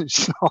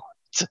 It's not.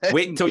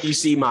 Wait till you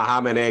see my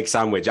ham and egg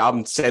sandwich.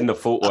 I'm sending a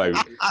photo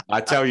out.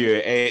 I tell you,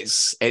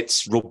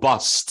 it's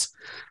robust.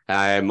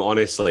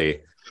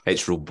 Honestly,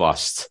 it's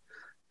robust.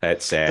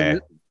 It's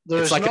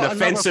like an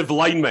offensive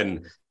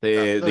lineman.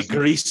 The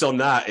grease on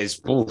that is,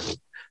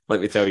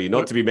 let me tell you,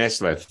 not to be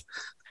messed with.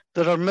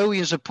 There are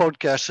millions of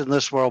podcasts in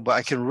this world, but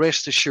I can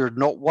rest assured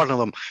not one of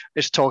them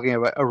is talking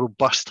about a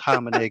robust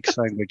ham and egg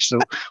sandwich. So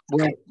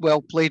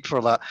well played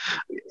for that.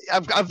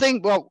 I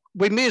think,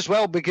 we may as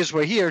well, because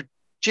we're here.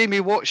 Jamie,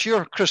 what's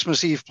your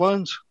Christmas Eve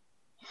plans?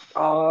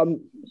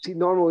 See,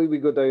 normally we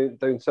go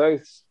down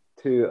south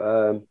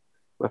to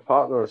my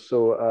partner.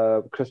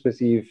 So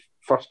Christmas Eve,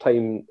 first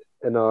time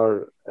in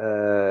our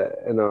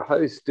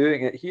house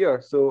doing it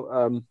here.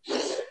 So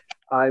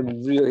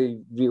I'm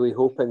really, really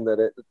hoping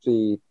that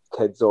the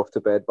kids off to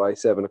bed by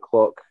 7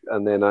 o'clock,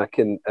 and then I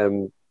can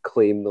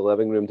claim the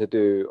living room to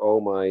do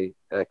all my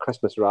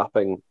Christmas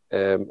wrapping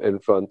in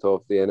front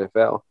of the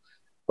NFL.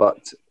 But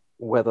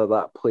whether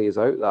that plays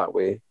out that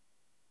way,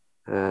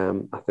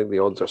 I think the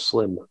odds are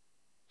slim.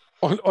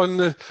 On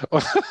the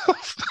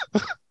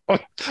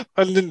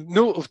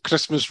note of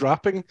Christmas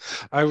wrapping,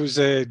 I was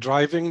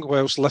driving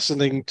whilst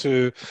listening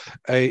to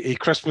a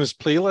Christmas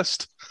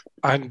playlist,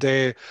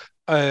 and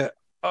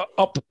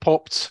up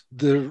popped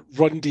the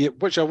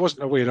which I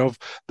wasn't aware of,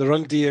 the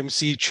Run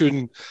DMC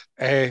tune,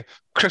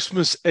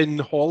 Christmas in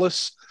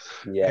Hollis.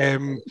 Yeah.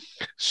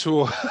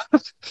 So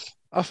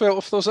I felt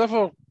if there's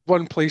ever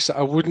one place that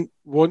I wouldn't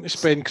want to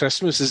spend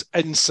Christmas is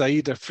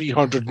inside a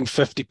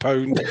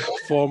 £350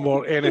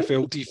 former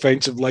NFL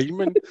defensive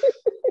lineman.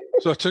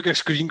 So I took a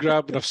screen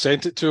grab and I've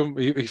sent it to him.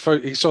 He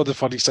saw the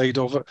funny side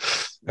of it.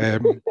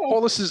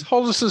 Hollis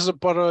is a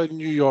borough in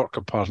New York,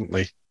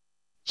 apparently.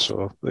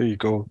 So there you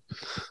go.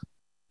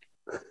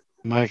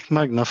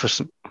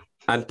 Magnificent.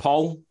 And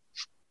Paul?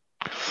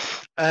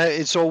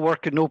 It's all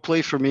work and no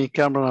play for me,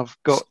 Cameron. I've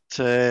got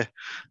a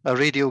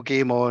radio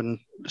game on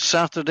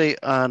Saturday,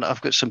 and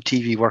I've got some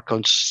TV work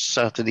on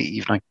Saturday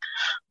evening.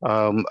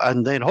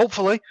 And then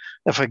hopefully,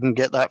 if I can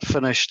get that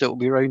finished, it'll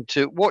be around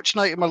to watch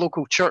night at my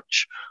local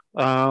church,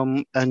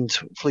 and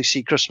hopefully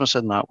see Christmas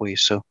in that way.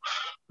 So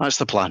that's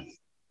the plan.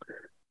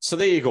 So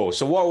there you go.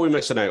 So what are we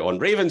missing out on?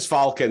 Ravens,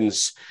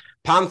 Falcons,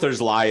 Panthers,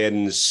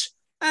 Lions.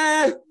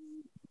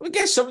 I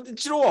guess, do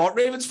you know what?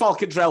 Ravens,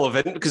 Falcons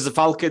relevant because the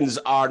Falcons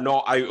are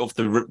not out of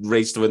the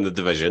race to win the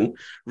division.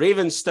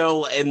 Ravens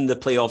still in the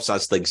playoffs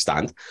as things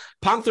stand.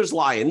 Panthers,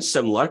 Lions,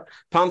 similar.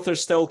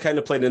 Panthers still kind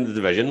of playing in the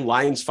division.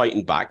 Lions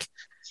fighting back.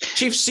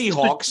 Chiefs,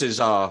 Seahawks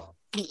is a...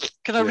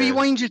 Can I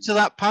rewind you to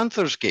that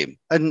Panthers game?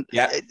 And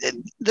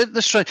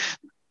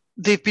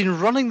they've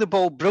been running the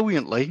ball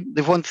brilliantly.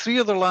 They've won 3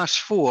 of their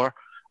last 4,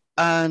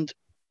 and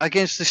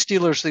against the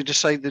Steelers, they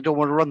decide they don't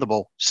want to run the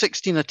ball.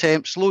 16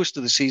 attempts, lowest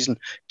of the season,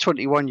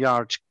 21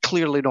 yards,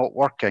 clearly not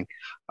working.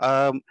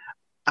 I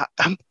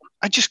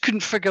just couldn't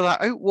figure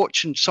that out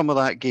watching some of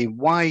that game,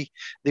 why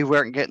they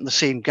weren't getting the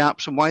same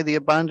gaps and why they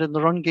abandoned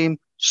the run game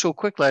so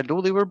quickly. I know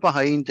they were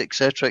behind,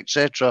 etc.,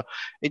 etc.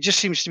 It just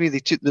seems to me they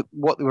took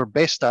what they were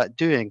best at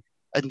doing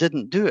and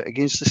didn't do it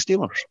against the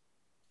Steelers.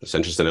 It's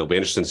interesting. It'll be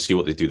interesting to see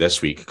what they do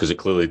this week because it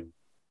clearly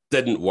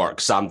didn't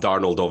work. Sam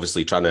Darnold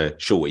obviously trying to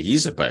show what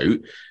he's about,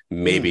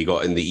 maybe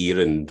got in the ear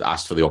and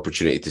asked for the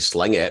opportunity to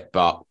sling it.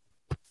 But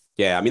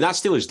yeah, I mean, that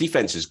Steelers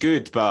defense is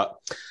good, but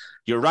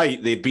you're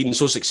right. They've been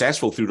so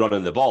successful through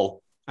running the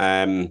ball. Be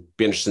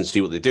interesting to see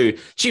what they do.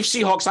 Chiefs,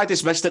 Seahawks, I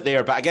dismissed it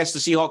there, but I guess the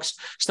Seahawks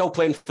still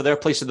playing for their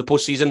place in the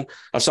postseason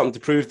have something to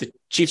prove. The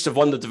Chiefs have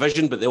won the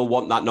division, but they'll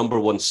want that number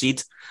 1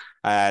 seed.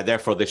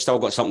 Therefore, they've still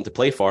got something to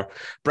play for.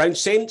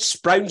 Browns, Saints,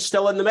 Browns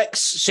still in the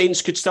mix.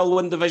 Saints could still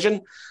win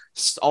division.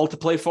 All to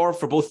play for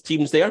both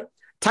teams there.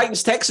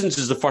 Titans, Texans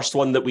is the first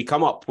one that we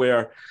come up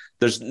where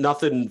there's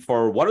nothing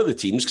for one of the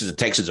teams because the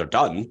Texans are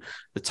done.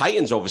 The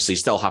Titans obviously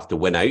still have to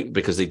win out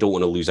because they don't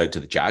want to lose out to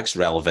the Jags.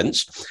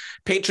 Relevance.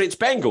 Patriots,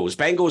 Bengals.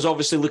 Bengals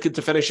obviously looking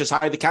to finish as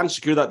high as they can,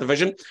 secure that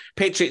division.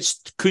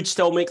 Patriots could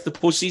still make the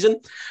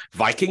postseason.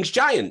 Vikings,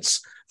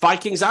 Giants.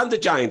 Vikings and the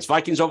Giants.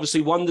 Vikings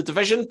obviously won the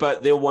division,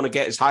 but they'll want to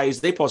get as high as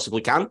they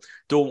possibly can.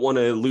 Don't want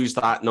to lose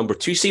that number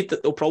 2 seed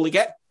that they'll probably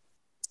get.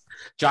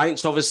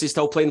 Giants obviously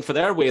still playing for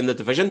their way in the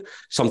division,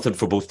 something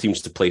for both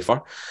teams to play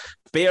for.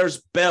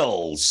 Bears,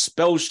 Bills.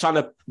 Bills trying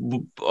to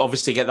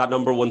obviously get that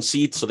number 1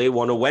 seed, so they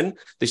want to win.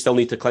 They still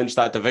need to clinch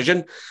that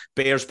division.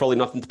 Bears probably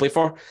nothing to play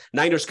for.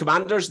 Niners,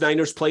 Commanders.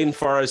 Niners playing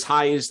for as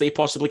high as they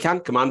possibly can.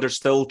 Commanders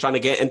still trying to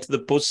get into the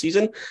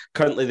postseason.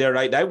 Currently there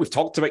right now. We've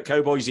talked about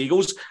Cowboys,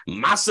 Eagles.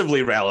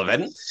 Massively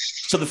relevant.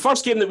 So the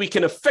first game that we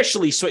can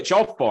officially switch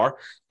off for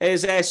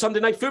is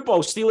Sunday Night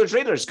Football, Steelers,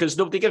 Raiders, because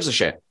nobody gives a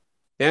shit.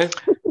 Yeah?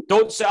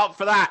 Don't sit up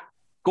for that.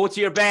 Go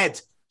to your bed.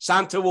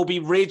 Santa will be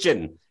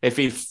raging. If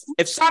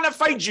Santa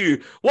finds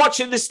you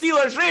watching the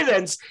Steelers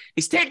Ravens,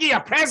 he's taking your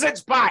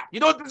presents back.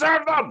 You don't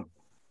deserve them.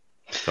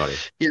 Sorry.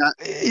 Yeah,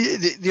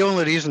 the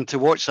only reason to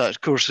watch that,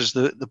 of course, is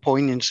the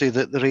poignancy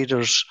that the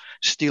Raiders,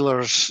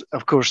 Steelers,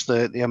 of course,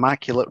 the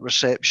immaculate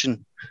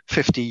reception,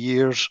 50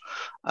 years,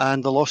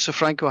 and the loss of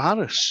Franco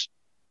Harris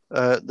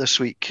this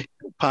week,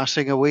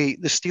 passing away.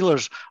 The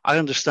Steelers, I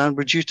understand,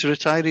 were due to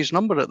retire his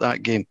number at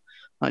that game.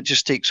 That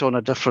just takes on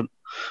a different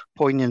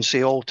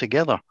poignancy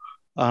altogether.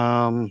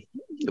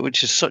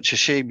 Which is such a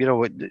shame. You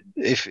know,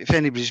 if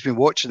anybody's been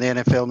watching the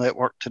NFL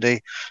Network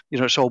today, you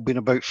know, it's all been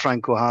about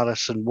Franco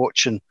Harris and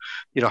watching,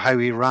 you know, how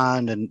he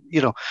ran. And,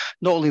 you know,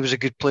 not only was a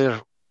good player,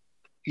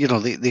 you know,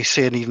 they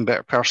say an even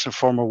better person,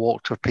 former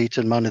Walter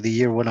Payton Man of the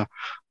Year winner.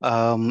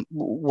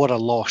 What a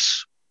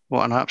loss.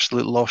 What an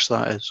absolute loss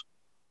that is.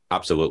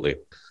 Absolutely.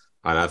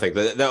 And I think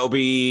that'll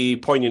be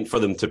poignant for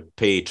them to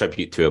pay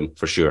tribute to him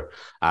for sure.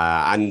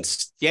 And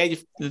yeah,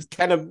 you've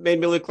kind of made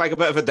me look like a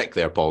bit of a dick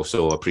there, Paul.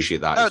 So I appreciate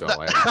that as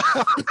well.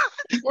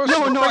 You've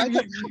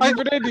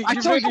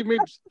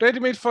already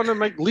made fun of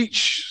Mike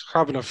Leach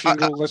having a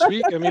funeral this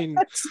week. I mean,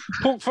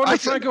 poke fun of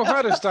Franco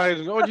Harris dying,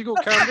 and on you go,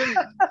 Camden.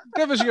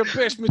 Give us your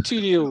best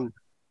material.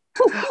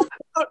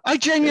 I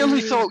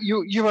genuinely thought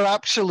you were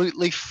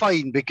absolutely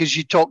fine because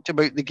you talked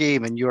about the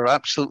game and you were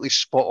absolutely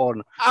spot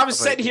on. I was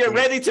sitting here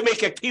ready to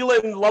make a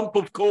peeling lump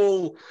of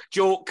coal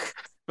joke,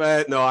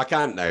 but no, I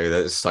can't now.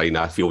 That's fine.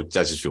 I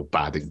just feel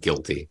bad and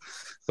guilty.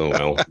 Oh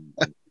well.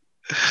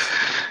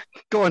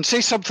 Go on,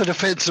 say something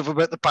offensive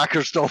about the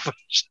Packers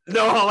Dolphins.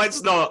 No,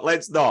 let's not.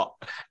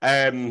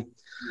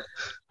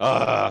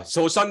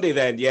 So Sunday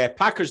then, yeah,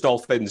 Packers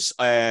Dolphins.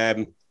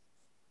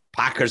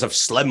 Packers have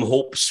slim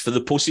hopes for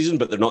the postseason,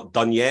 but they're not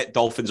done yet.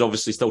 Dolphins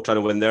obviously still trying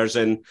to win theirs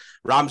in.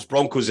 Rams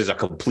Broncos is a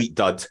complete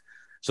dud.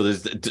 So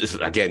there's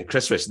again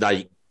Christmas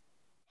night.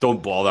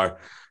 Don't bother.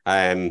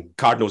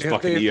 Cardinals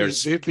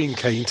Buccaneers. They've been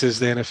kind to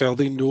the NFL.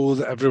 They know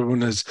that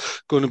everyone is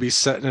going to be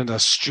sitting in a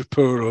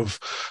stupor of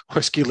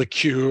whiskey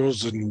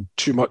liqueurs and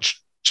too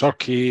much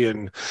turkey,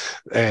 and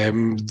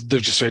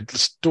they've just said,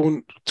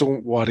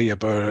 don't worry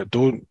about it.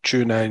 Don't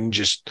tune in.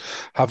 Just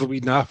have a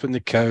wee nap on the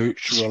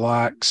couch,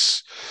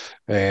 relax.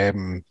 Try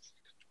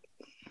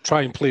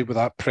and play with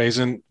that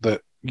present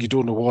that you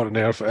don't know what on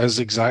earth it is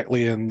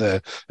exactly, and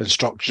the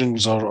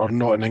instructions are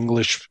not in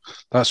English.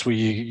 That's where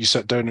you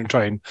sit down and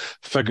try and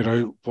figure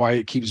out why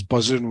it keeps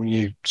buzzing when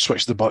you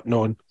switch the button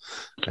on.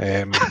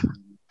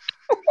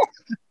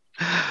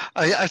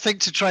 I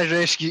think to try and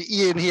rescue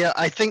Ian here,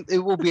 I think it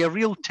will be a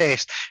real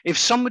test. If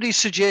somebody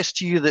suggests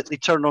to you that they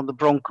turn on the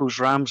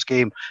Broncos-Rams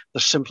game,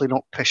 they're simply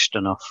not pished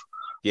enough.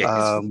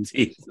 Yes,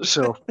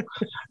 so,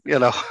 you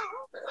know.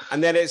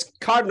 And then it's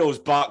Cardinals,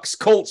 Bucks,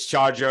 Colts,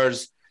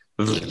 Chargers.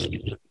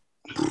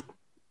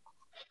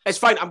 It's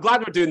fine. I'm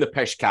glad we're doing the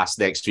Pish cast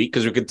next week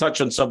because we can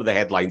touch on some of the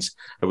headlines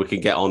and we can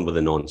get on with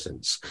the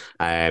nonsense.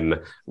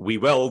 We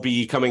will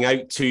be coming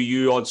out to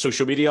you on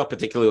social media,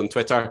 particularly on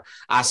Twitter,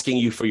 asking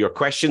you for your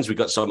questions. We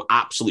got some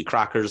absolute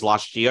crackers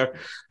last year.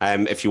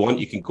 If you want,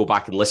 you can go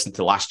back and listen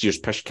to last year's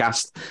Pish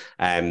cast.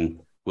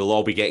 We'll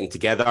all be getting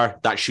together.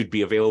 That should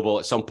be available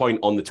at some point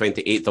on the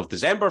 28th of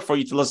December for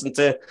you to listen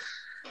to.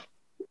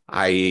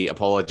 I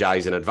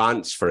apologise in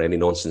advance for any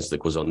nonsense that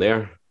goes on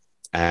there.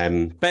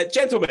 But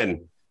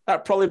gentlemen,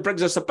 that probably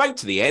brings us about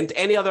to the end.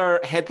 Any other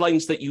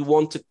headlines that you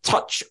want to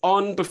touch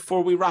on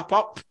before we wrap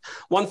up?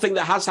 One thing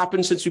that has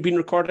happened since we've been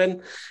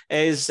recording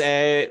is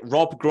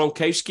Rob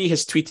Gronkowski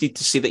has tweeted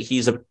to say that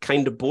he's a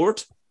kind of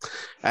bored.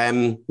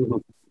 Do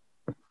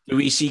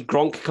we see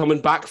Gronk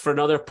coming back for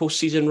another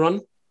postseason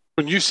run?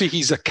 When you say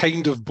he's a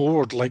kind of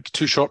bored, like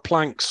Two Short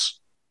Planks.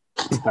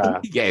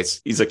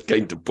 Yes, he's a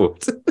kind of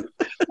bored.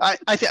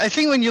 I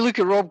think when you look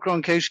at Rob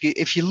Gronkowski,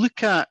 if you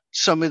look at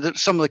some of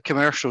the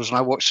commercials, and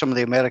I watch some of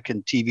the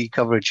American TV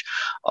coverage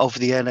of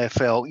the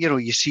NFL, you know,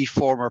 you see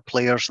former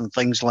players and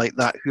things like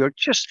that who are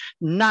just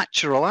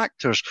natural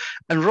actors,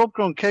 and Rob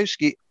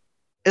Gronkowski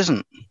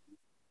isn't.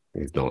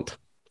 He's not.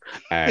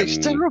 It's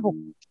terrible.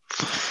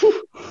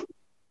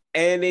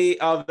 Any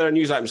other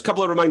news items? A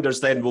couple of reminders.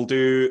 Then we'll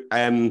do.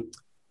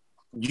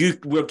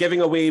 We're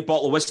giving away a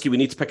bottle of whiskey. We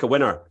need to pick a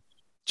winner.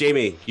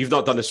 Jamie, you've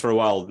not done this for a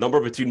while. Number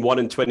between 1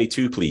 and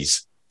 22,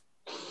 please.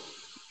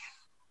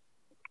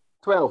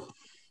 12.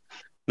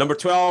 Number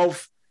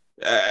 12.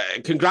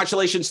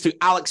 Congratulations to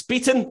Alex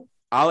Beaton.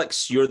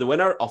 Alex, you're the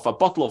winner of a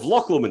bottle of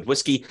Loch Lomond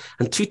whiskey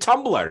and 2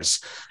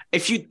 tumblers.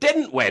 If you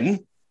didn't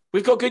win,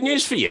 we've got good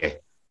news for you.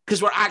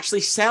 because we're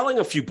actually selling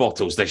a few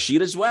bottles this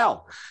year as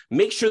well.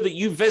 Make sure that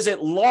you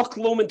visit Loch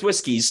Lomond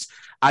Whiskies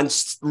and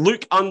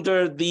look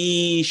under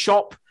the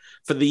shop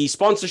for the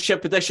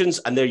sponsorship editions,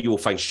 and there you will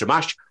find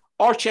Stramash.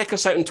 Or check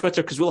us out on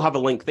Twitter, because we'll have a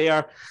link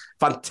there.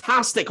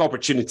 Fantastic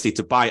opportunity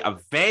to buy a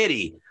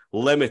very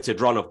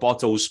limited run of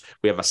bottles.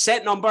 We have a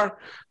set number.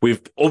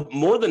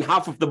 More than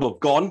half of them have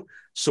gone,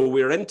 so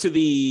we're into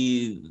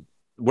the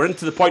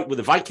point where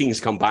the Vikings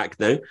come back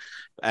now.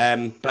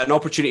 But an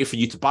opportunity for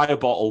you to buy a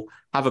bottle,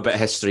 have a bit of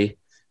history,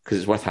 because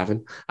it's worth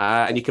having.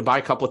 And you can buy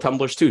a couple of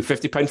tumblers too.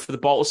 £50 for the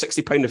bottle,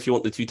 £60 if you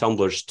want the 2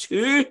 tumblers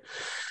too.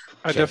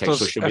 And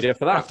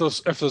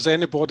if there's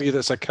anybody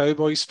that's a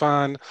Cowboys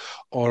fan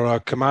or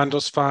a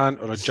Commanders fan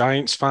or a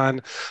Giants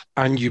fan,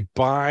 and you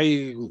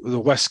buy the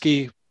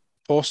whiskey,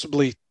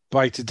 possibly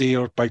by today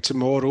or by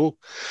tomorrow,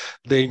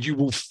 then you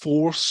will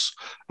force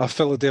a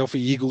Philadelphia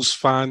Eagles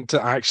fan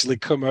to actually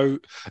come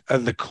out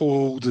in the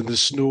cold and the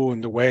snow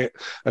and the wet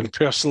and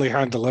personally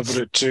hand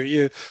deliver it to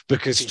you,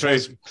 because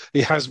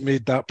he has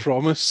made that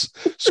promise.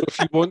 So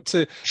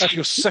if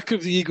you're sick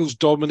of the Eagles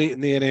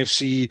dominating the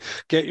NFC,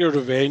 get your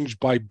revenge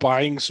by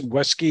buying some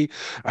whiskey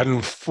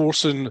and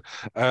forcing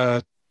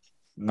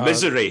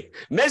misery.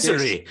 Yes,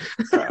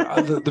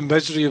 the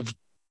misery of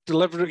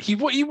deliver it. He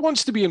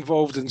wants to be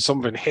involved in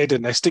something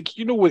hedonistic.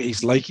 You know what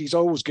he's like. He's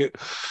always got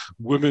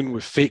women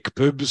with fake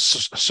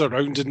boobs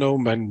surrounding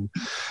him, and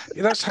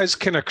that's his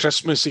kind of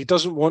Christmas. He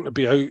doesn't want to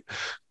be out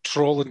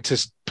trolling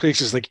to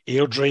places like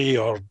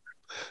Airdrie or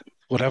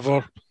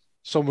whatever,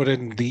 somewhere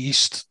in the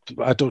east.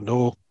 I don't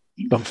know,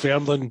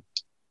 Dunfermline.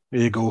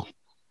 There you go.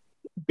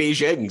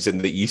 Beijing's in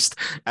the east.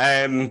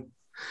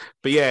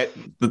 But yeah,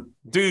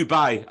 do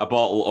buy a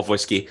bottle of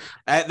whiskey.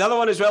 The other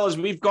one as well is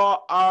we've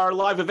got our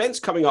live events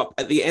coming up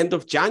at the end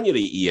of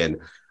January,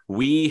 Ian.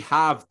 We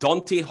have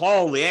Dante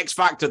Hall, the X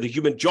Factor, the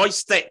human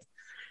joystick,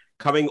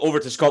 coming over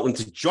to Scotland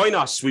to join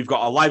us. We've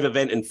got a live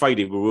event on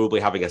Friday where we'll be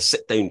having a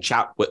sit-down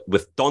chat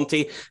with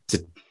Dante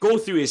to go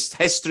through his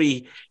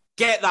history,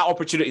 get that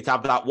opportunity to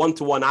have that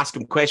one-to-one, ask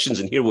him questions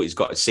and hear what he's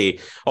got to say.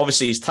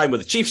 Obviously, his time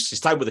with the Chiefs, his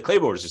time with the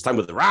Claymores, his time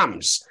with the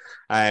Rams.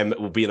 It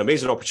will be an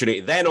amazing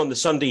opportunity. Then on the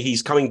Sunday,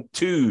 he's coming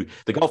to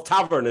the Golf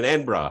Tavern in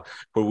Edinburgh,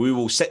 where we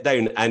will sit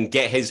down and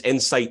get his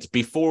insight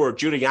before,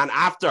 during, and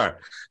after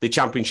the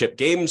championship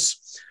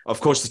games. Of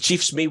course, the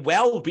Chiefs may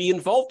well be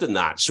involved in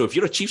that. So if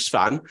you're a Chiefs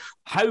fan,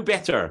 how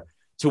better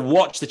to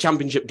watch the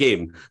championship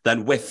game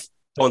than with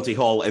Dante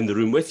Hall in the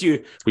room with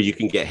you, where you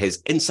can get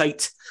his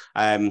insight.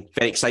 Very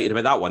excited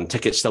about that one.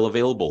 Tickets still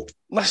available.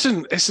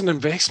 Listen, it's an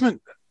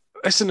investment.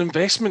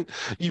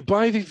 You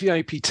buy the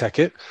VIP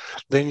ticket,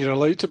 then you're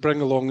allowed to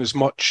bring along as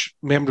much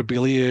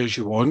memorabilia as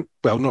you want.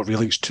 Well, not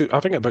really. It's two.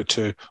 I think about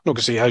two. I'm not going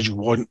to say as you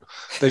want.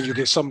 Then you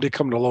get somebody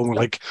coming along with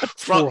like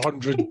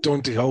 400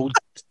 Dante Hall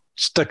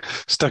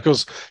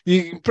stickers.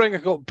 You bring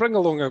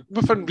along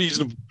within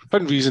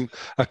reason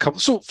a couple.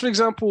 So, for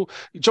example,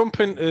 you jump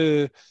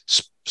into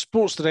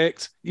Sports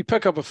Direct, you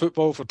pick up a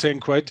football for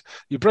 10 quid,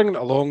 you bring it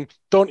along,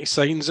 Dante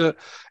signs it.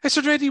 It's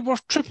already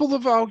worth triple the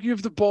value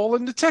of the ball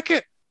and the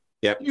ticket.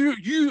 Yep.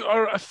 You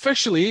are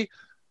officially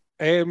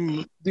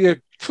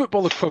the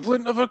football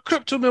equivalent of a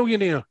crypto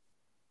millionaire.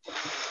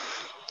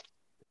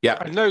 Yeah.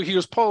 And now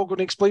here's Paul going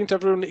to explain to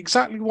everyone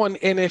exactly what an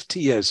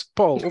NFT is.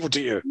 Paul, over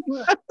to you.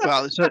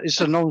 Well,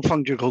 it's a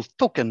non-fungible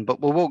token, but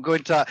we won't go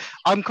into that.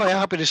 I'm quite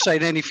happy to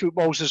sign any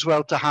footballs as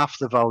well to half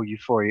the value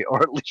for you,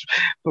 or at least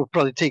we'll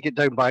probably take it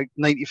down by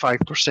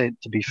 95%,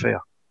 to be fair.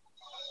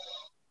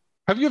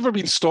 Have you ever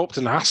been stopped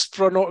and asked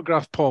for an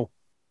autograph, Paul?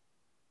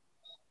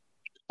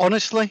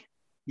 Honestly,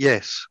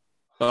 yes.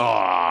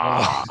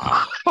 Oh.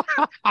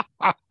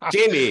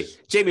 Jamie,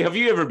 have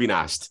you ever been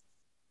asked?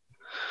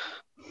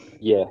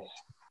 Yeah.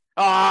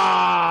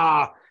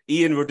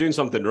 Ian, we're doing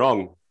something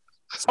wrong.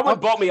 Someone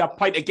bought me a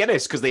pint of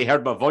Guinness because they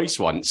heard my voice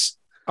once,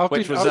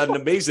 which was an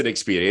amazing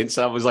experience.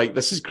 I was like,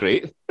 this is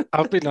great.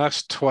 I've been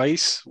asked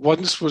twice.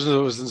 Once was when I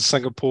was in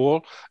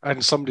Singapore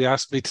and somebody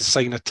asked me to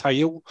sign a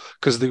tile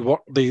because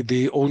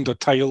they owned a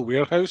tile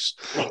warehouse,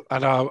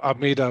 and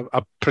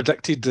I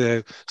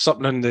predicted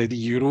something in the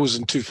Euros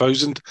in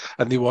 2000,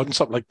 and they won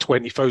something like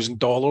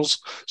 $20,000.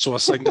 So I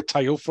signed a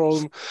tile for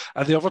them.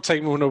 And the other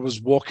time when I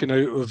was walking out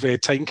of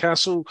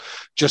Tynecastle,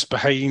 just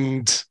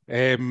behind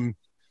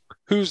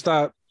who's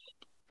that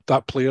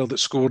player that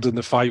scored in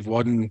the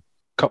 5-1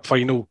 cup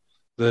final,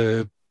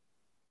 the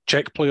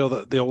Czech player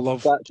that they all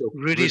love.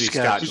 Rudy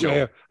Skacel.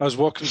 Yeah, I was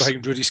walking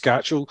behind Rudy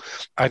Skacel,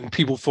 and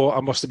people thought I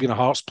must have been a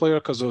Hearts player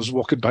because I was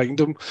walking behind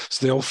him.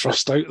 So they all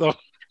thrust out there.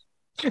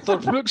 Their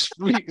books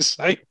really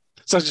exciting.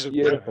 So I just, there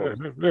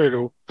you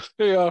go.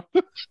 There you are.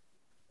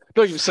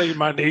 Don't even say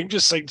my name,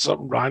 just sign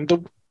something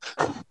random.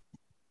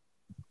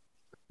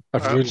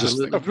 I've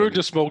ruined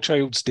a small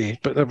child's day,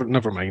 but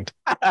never mind.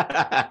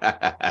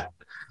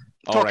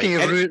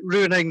 Talking of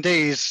ruining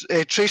days,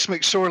 Trace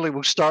McSorley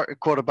will start at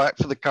quarterback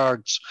for the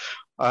Cards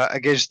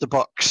against the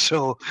Bucks.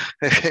 So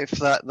if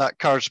that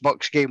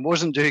Cards-Bucks game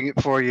wasn't doing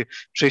it for you,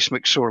 Trace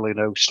McSorley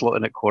now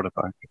slotting at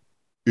quarterback.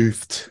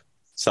 Oofed.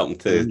 Something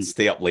to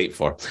stay up late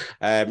for.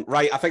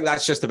 Right, I think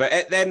that's just about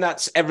it. Then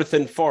that's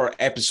everything for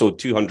episode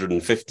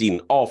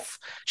 215 of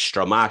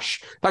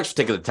Stramash. Thanks for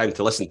taking the time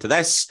to listen to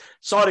this.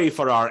 Sorry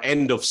for our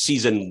end of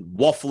season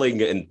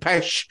waffling and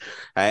pish.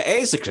 It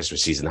is the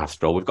Christmas season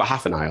after all. We've got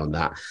half an eye on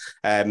that.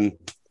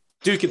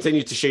 Do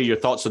continue to share your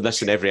thoughts on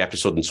this in every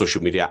episode on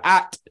social media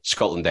at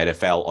Scotland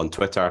NFL on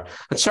Twitter,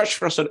 and search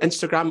for us on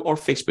Instagram or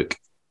Facebook.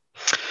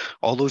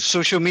 All those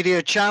social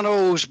media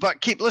channels,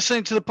 but keep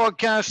listening to the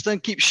podcast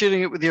and keep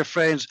sharing it with your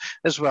friends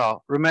as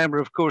well. Remember,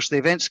 of course, the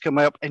events come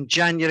up in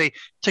January.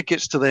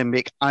 Tickets to them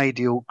make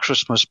ideal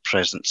Christmas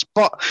presents.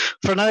 But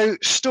for now,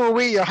 stow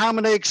away your ham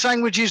and egg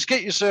sandwiches.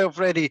 Get yourself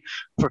ready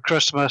for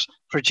Christmas.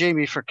 For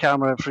Jamie, for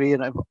Cameron, for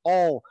Ian, and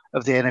all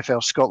of the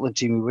NFL Scotland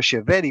team, we wish you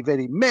a very,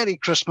 very Merry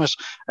Christmas.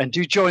 And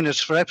do join us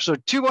for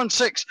episode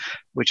 216,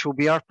 which will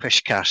be our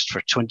Pishcast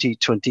for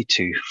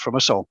 2022. From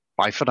us all,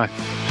 bye for now.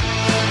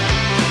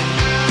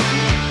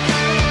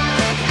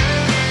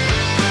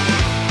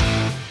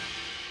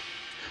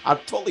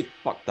 I've totally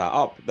fucked that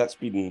up. That's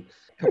been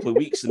a couple of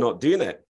weeks of not doing it.